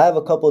I have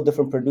a couple of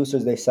different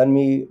producers. They send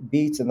me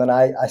beats, and then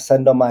I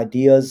send them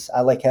ideas.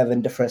 I like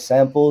having different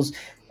samples,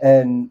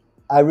 and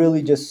I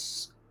really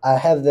just I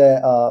have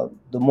that.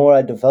 The more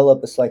I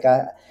develop, it's like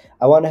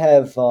I want to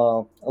have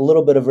a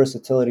little bit of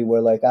versatility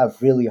where like I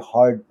have really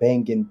hard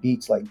banging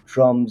beats, like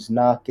drums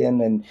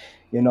knocking and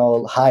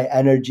high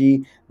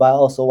energy, but I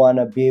also want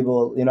to be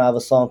able, I have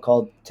a song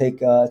called "Take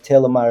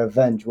Tale of My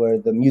Revenge," where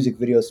the music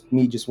video is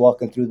me just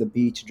walking through the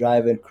beach,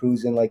 driving,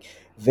 cruising, like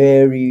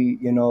very,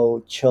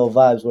 chill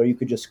vibes where you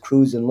could just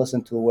cruise and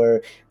listen to,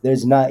 where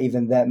there's not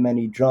even that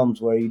many drums,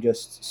 where you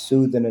just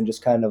soothing and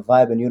just kind of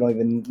vibing. You don't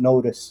even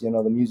notice, the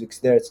music's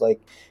there. It's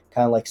like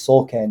kind of like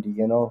soul candy,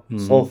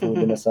 soul Hmm. food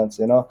in a sense.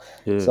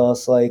 Yeah. So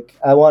it's like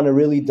I want to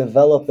really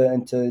develop it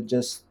into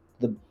just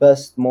the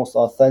best, most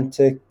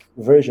authentic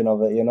version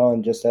of it,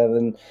 and just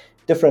having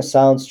different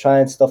sounds,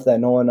 trying stuff that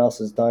no one else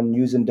has done,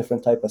 using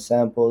different type of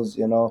samples.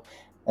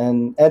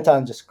 And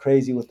Anton's just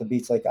crazy with the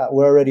beats. Like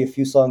we're already a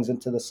few songs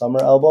into the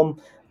summer album,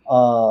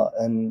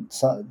 and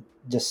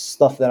just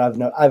stuff that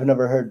I've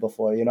never heard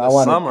before. I The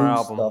want to summer do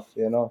album. stuff.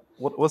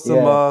 What's some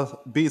Yeah.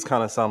 beats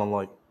kind of sounding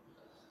like?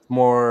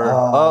 More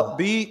Uh,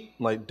 upbeat,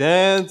 like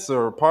dance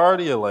or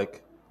party, or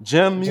like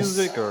gym just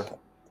music, or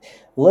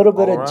a little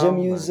bit all of gym around?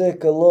 Or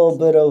music, a little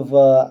bit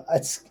of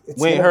it's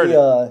we ain't gonna heard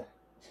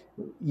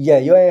be it. yeah,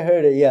 you ain't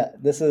heard it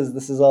yet. This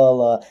is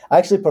all. I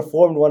actually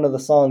performed one of the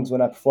songs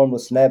when I performed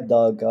with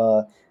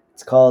Snapdog.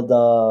 It's called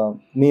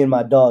 "Me and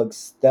My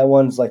Dogs." That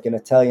one's like an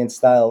Italian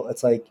style.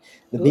 It's like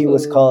the beat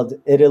was Ooh. called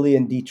 "Italy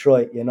and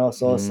Detroit."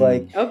 So it's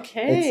like Mm. it's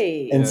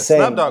Okay. Yeah,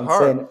 insane, Snapdog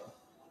hard. insane.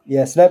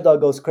 Yeah,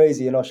 Snapdog goes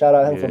crazy. Shout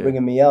out him for Yeah.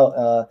 bringing me out.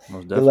 Most He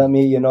let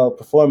definitely. me,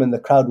 perform, and the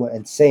crowd went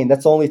insane.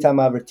 That's the only time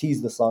I ever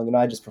teased the song.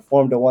 I just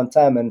performed it one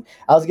time, and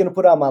I was gonna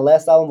put it on my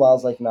last album, but I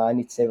was like, no, I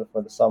need to save it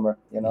for the summer.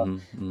 Hmm.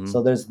 Hmm.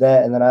 So there's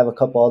that, and then I have a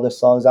couple other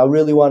songs. I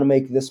really want to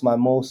make this my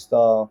most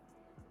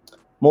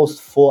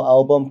full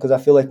album, because I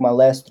feel like my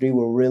last three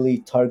were really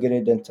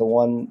targeted into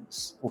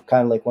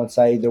kind of like one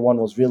side. Either one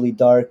was really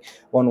dark,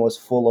 one was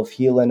full of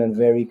healing and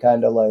very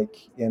kind of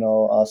like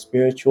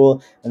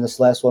spiritual, and this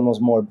last one was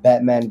more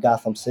Batman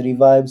Gotham City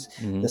vibes.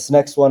 Hmm. This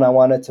next one I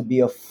want it to be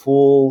a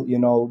full,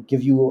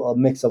 give you a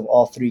mix of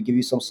all three, give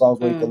you some songs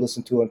where you could Mm.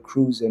 listen to and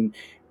cruise and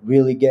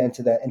really get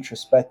into that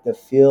introspective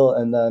feel,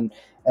 and then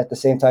at the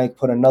same time you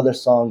put another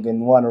song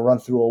and want to run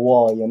through a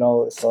wall.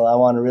 So I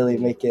want to really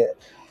make it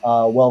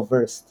well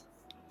versed.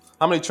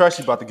 How many tracks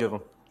you about to give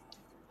them,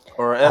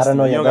 or I don't know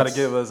estimate? You yet. don't got to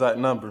give us that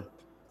number.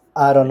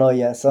 I don't know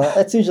yet. So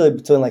it's usually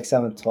between like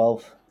 7 to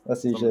 12.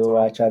 That's Some usually where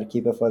I time. try to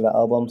keep it for the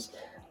albums.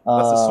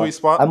 That's a sweet I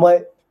spot.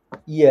 might,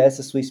 yeah, it's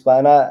a sweet spot.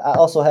 And I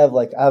also have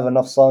like, I have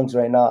enough songs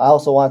right now. I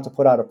also want to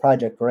put out a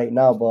project right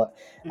now, but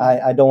Mm.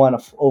 I don't want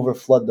to over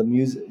flood the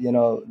music,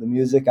 the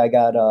music.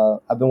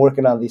 I've been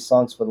working on these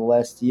songs for the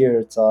last year.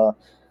 It's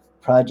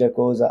project.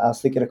 What was it? I was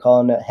thinking of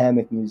calling it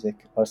hammock music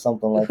or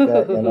something like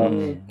that. Ooh.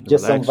 Mm.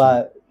 Just some Relaxing.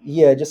 vibe.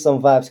 Yeah, just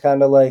some vibes.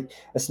 Kind of like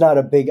it's not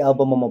a big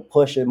album. I'm gonna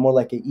push it more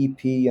like an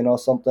EP.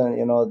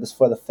 Something. This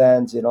for the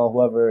fans. Yeah.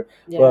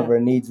 Whoever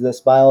needs this.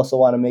 But I also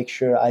want to make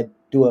sure I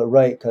do it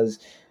right, because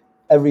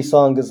every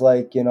song is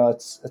like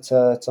it's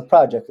a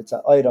project. It's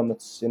an item.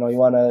 It's you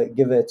want to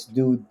give it its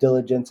due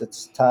diligence,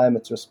 its time,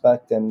 its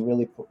respect, and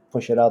really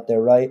push it out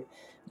there right,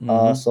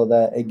 Hmm. so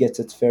that it gets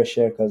its fair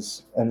share.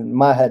 Because in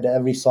my head,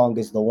 every song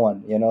is the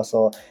one.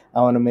 So I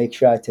want to make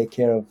sure I take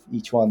care of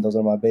each one. Those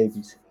are my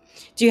babies.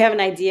 Do you have an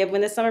idea of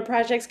when the summer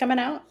project's coming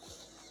out?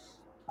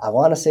 I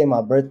want to say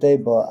my birthday,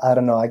 but I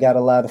don't know. I got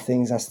a lot of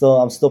things. I'm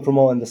still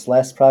promoting this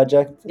last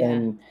project, Yeah.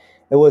 and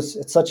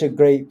it's such a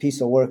great piece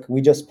of work.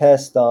 We just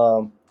passed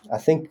I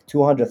think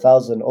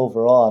 200,000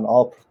 overall on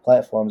all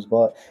platforms,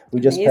 but we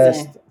just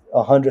Amazing. passed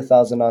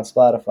 100,000 on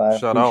Spotify. I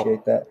Shout appreciate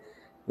out. that.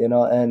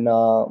 And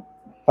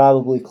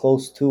probably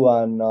close to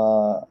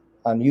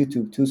on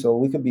YouTube too. So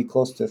we could be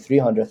close to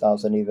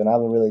 300,000 even. I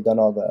haven't really done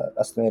all the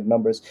estimated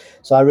numbers.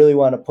 So I really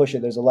want to push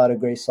it. There's a lot of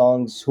great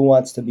songs. Who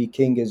Wants to Be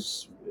King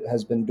has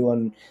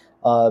been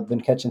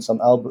catching some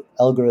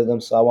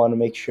algorithms, so I want to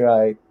make sure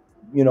I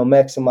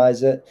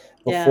maximize it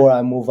Yeah. before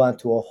I move on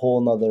to a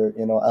whole nother,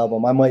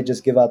 album. I might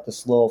just give out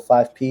this little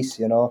 5-piece,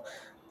 You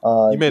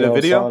made a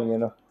video?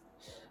 song,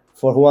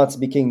 for Who Wants to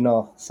Be King.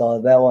 No, so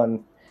that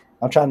one,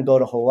 I'm trying to go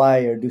to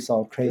Hawaii or do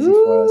something crazy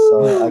for us.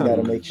 So I got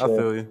to Ooh. make I sure.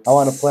 feel you. I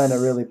want to plan it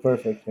really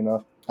perfect.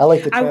 I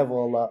like to I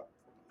travel a lot.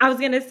 I was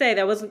gonna say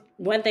that was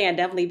one thing I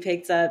definitely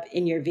picked up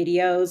in your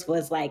videos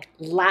was like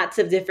lots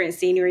of different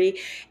scenery.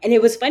 And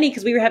it was funny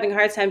because we were having a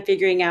hard time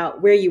figuring out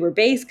where you were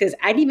based because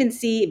I didn't even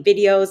see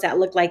videos that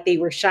looked like they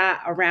were shot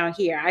around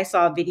here. I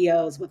saw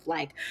videos with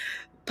like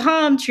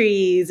palm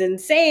trees and Hmm.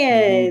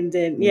 sand.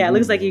 And yeah, it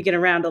looks like you get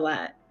around a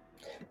lot.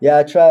 Yeah,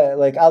 I try.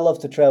 Like, I love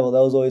to travel. That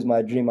was always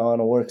my dream. I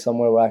want to work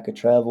somewhere where I could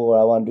travel, or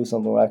I want to do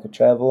something where I could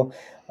travel.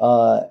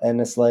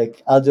 And it's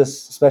like I'll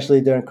just, especially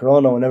during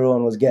Corona, when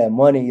everyone was getting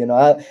money.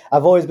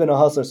 I've always been a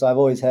hustler, so I've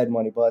always had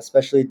money. But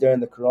especially during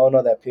the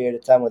Corona, that period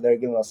of time where they're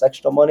giving us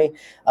extra money,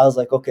 I was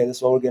like, okay, this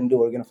is what we're gonna do.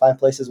 We're gonna find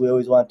places we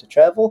always wanted to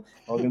travel,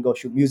 and we're gonna go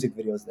shoot music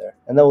videos there,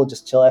 and then we'll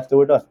just chill after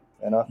we're done.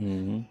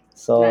 Hmm.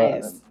 So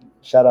Nice.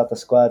 shout out the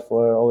squad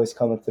for always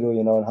coming through,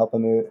 and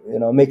helping me.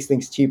 It makes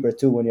things cheaper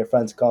too when your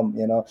friends come.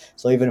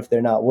 So even if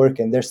they're not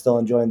working, they're still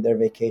enjoying their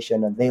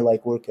vacation and they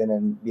like working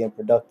and being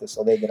productive,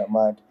 so they didn't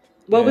mind.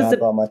 What was I the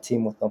brought my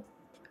team with them.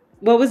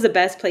 what was the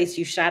best place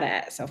you shot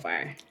at so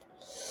far?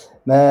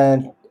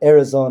 Man,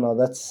 Arizona.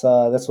 That's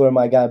where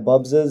my guy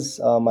Bubs is.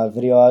 My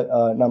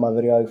video, not my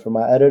videographer,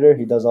 my editor.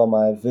 He does all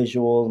my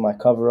visuals, my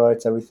cover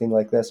arts, everything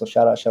like that. So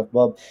shout out Chef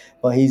Bub.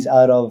 But he's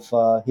out of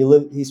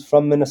he's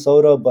from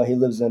Minnesota, but he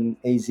lives in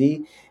AZ.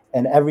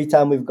 And every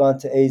time we've gone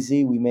to AZ,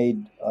 we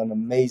made an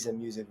amazing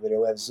music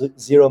video. We have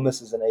zero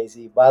misses in AZ.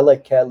 But I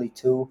like Cali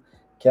too.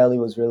 Cali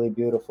was really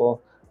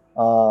beautiful.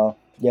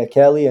 Yeah,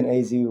 Cali and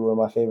AZ were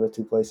my favorite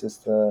two places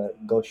to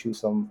go shoot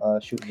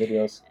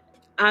videos.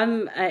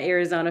 I'm an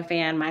Arizona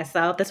fan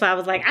myself. That's why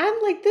I'm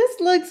like, this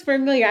looks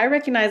familiar. I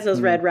recognize those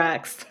Hmm. red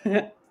rocks.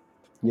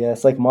 Yeah,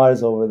 it's like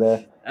Mars over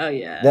there. Oh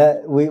yeah.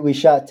 That we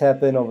shot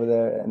Tap In over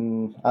there,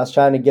 and I was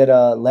trying to get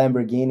a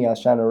Lamborghini. I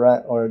was trying to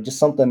rent or just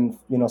something,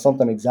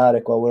 something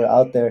exotic while we were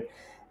out there,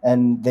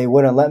 and they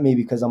wouldn't let me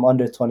because I'm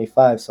under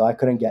 25, so I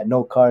couldn't get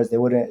no cars.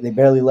 They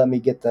barely let me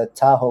get the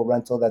Tahoe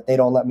rental that they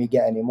don't let me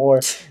get anymore.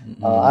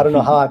 I don't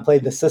know how I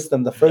played the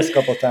system the first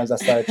couple of times I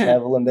started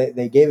traveling.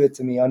 They gave it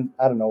to me.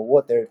 I don't know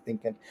what they're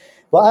thinking,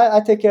 but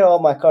I take care of all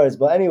my cars.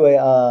 But anyway,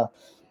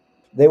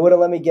 they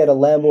wouldn't let me get a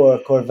Lambo or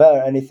a Corvette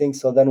or anything.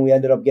 So then we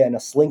ended up getting a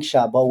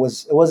slingshot, but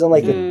it wasn't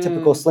like a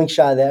typical Mm.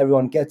 slingshot that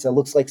everyone gets. It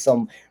looks like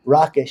some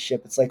rocket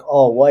ship. It's like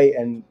all white,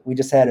 and we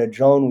just had a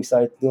drone. We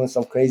started doing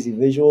some crazy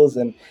visuals,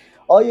 and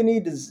all you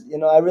need is,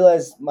 I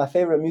realized my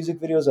favorite music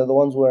videos are the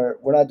ones where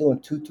we're not doing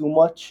too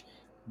much,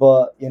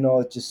 but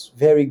it's just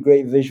very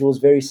great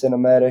visuals, very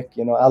cinematic.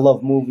 I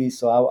love movies,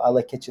 so I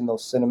like catching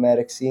those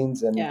cinematic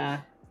scenes, and Yeah.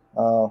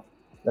 uh,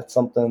 that's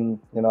something,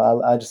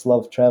 I just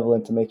love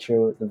traveling to make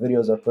sure the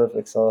videos are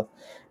perfect. So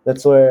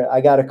that's where I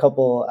got a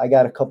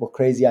couple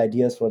crazy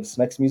ideas for this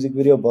next music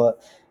video.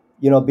 But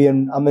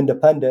being I'm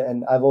independent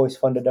and I've always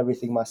funded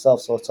everything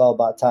myself, so it's all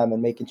about time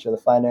and making sure the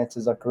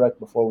finances are correct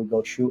before we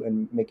go shoot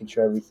and making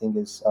sure everything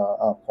is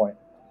on point.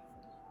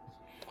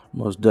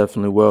 Most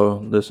definitely.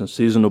 Well, listen,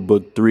 seasonal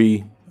book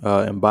 3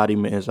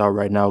 embodiment is out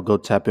right now. Go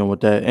tap in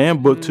with that,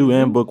 and book 2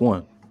 and book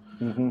 1.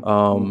 Hmm. Hmm.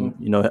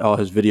 All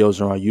his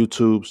videos are on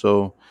YouTube.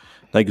 So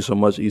thank you so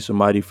much, Esa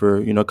Mighty, for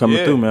coming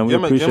Yeah, through, man. We give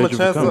him a appreciate you for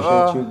chance to coming.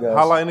 Appreciate you guys.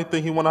 highlight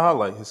anything he want to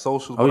highlight, his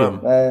socials, Oh yeah.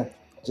 whatever.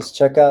 Just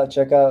check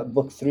out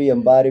book 3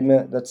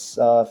 embodiment. That's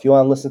if you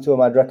want to listen to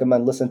him, I'd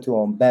recommend listen to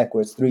him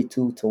backwards, 3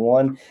 2 to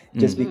 1,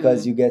 just Mm.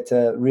 because you get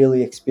to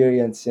really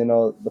experience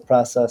the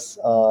process,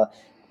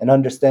 and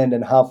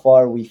understanding how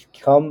far we've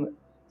come.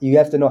 You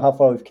have to know how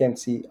far we've came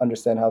to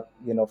understand how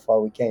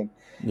far we came.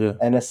 Yeah.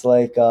 And it's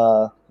like,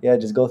 yeah,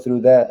 just go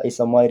through that.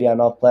 Esa Mighty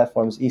on all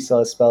platforms. Esa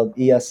is spelled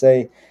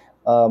ESA,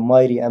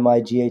 Mighty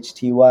Mighty.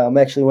 I'm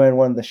actually wearing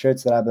one of the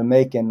shirts that I've been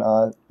making.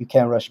 You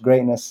Can't Rush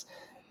Greatness.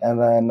 And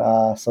then,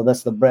 so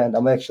that's the brand. I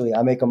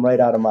make them right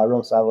out of my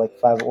room. So I have like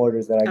 5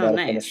 orders that I Oh, got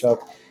to finish nice.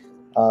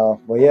 up.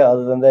 But yeah,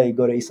 other than that, you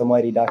go to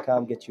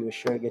esamighty.com, get you a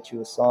shirt, get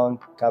you a song,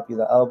 copy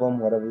the album,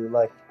 whatever you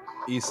like.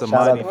 Shout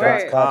out the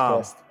Friends Support.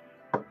 EsaMighty.com. podcast.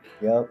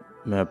 Yep.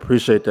 Man,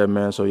 appreciate that,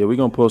 man. So yeah, we're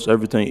gonna post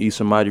everything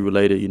Esa Mighty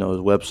related, his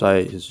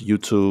website, his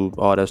YouTube,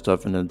 all that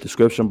stuff in the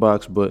description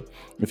box. But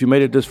if you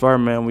made it this far,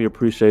 man, we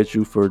appreciate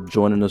you for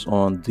joining us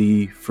on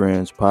the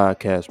Friends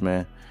Podcast,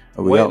 man.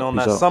 And we Waiting out. on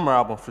Peace that out. summer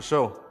album for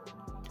sure.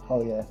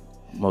 Oh, yeah.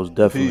 Most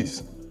definitely.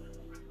 Peace.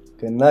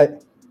 Good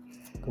night.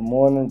 Good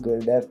morning.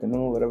 Good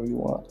afternoon. Whatever you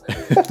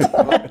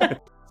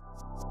want.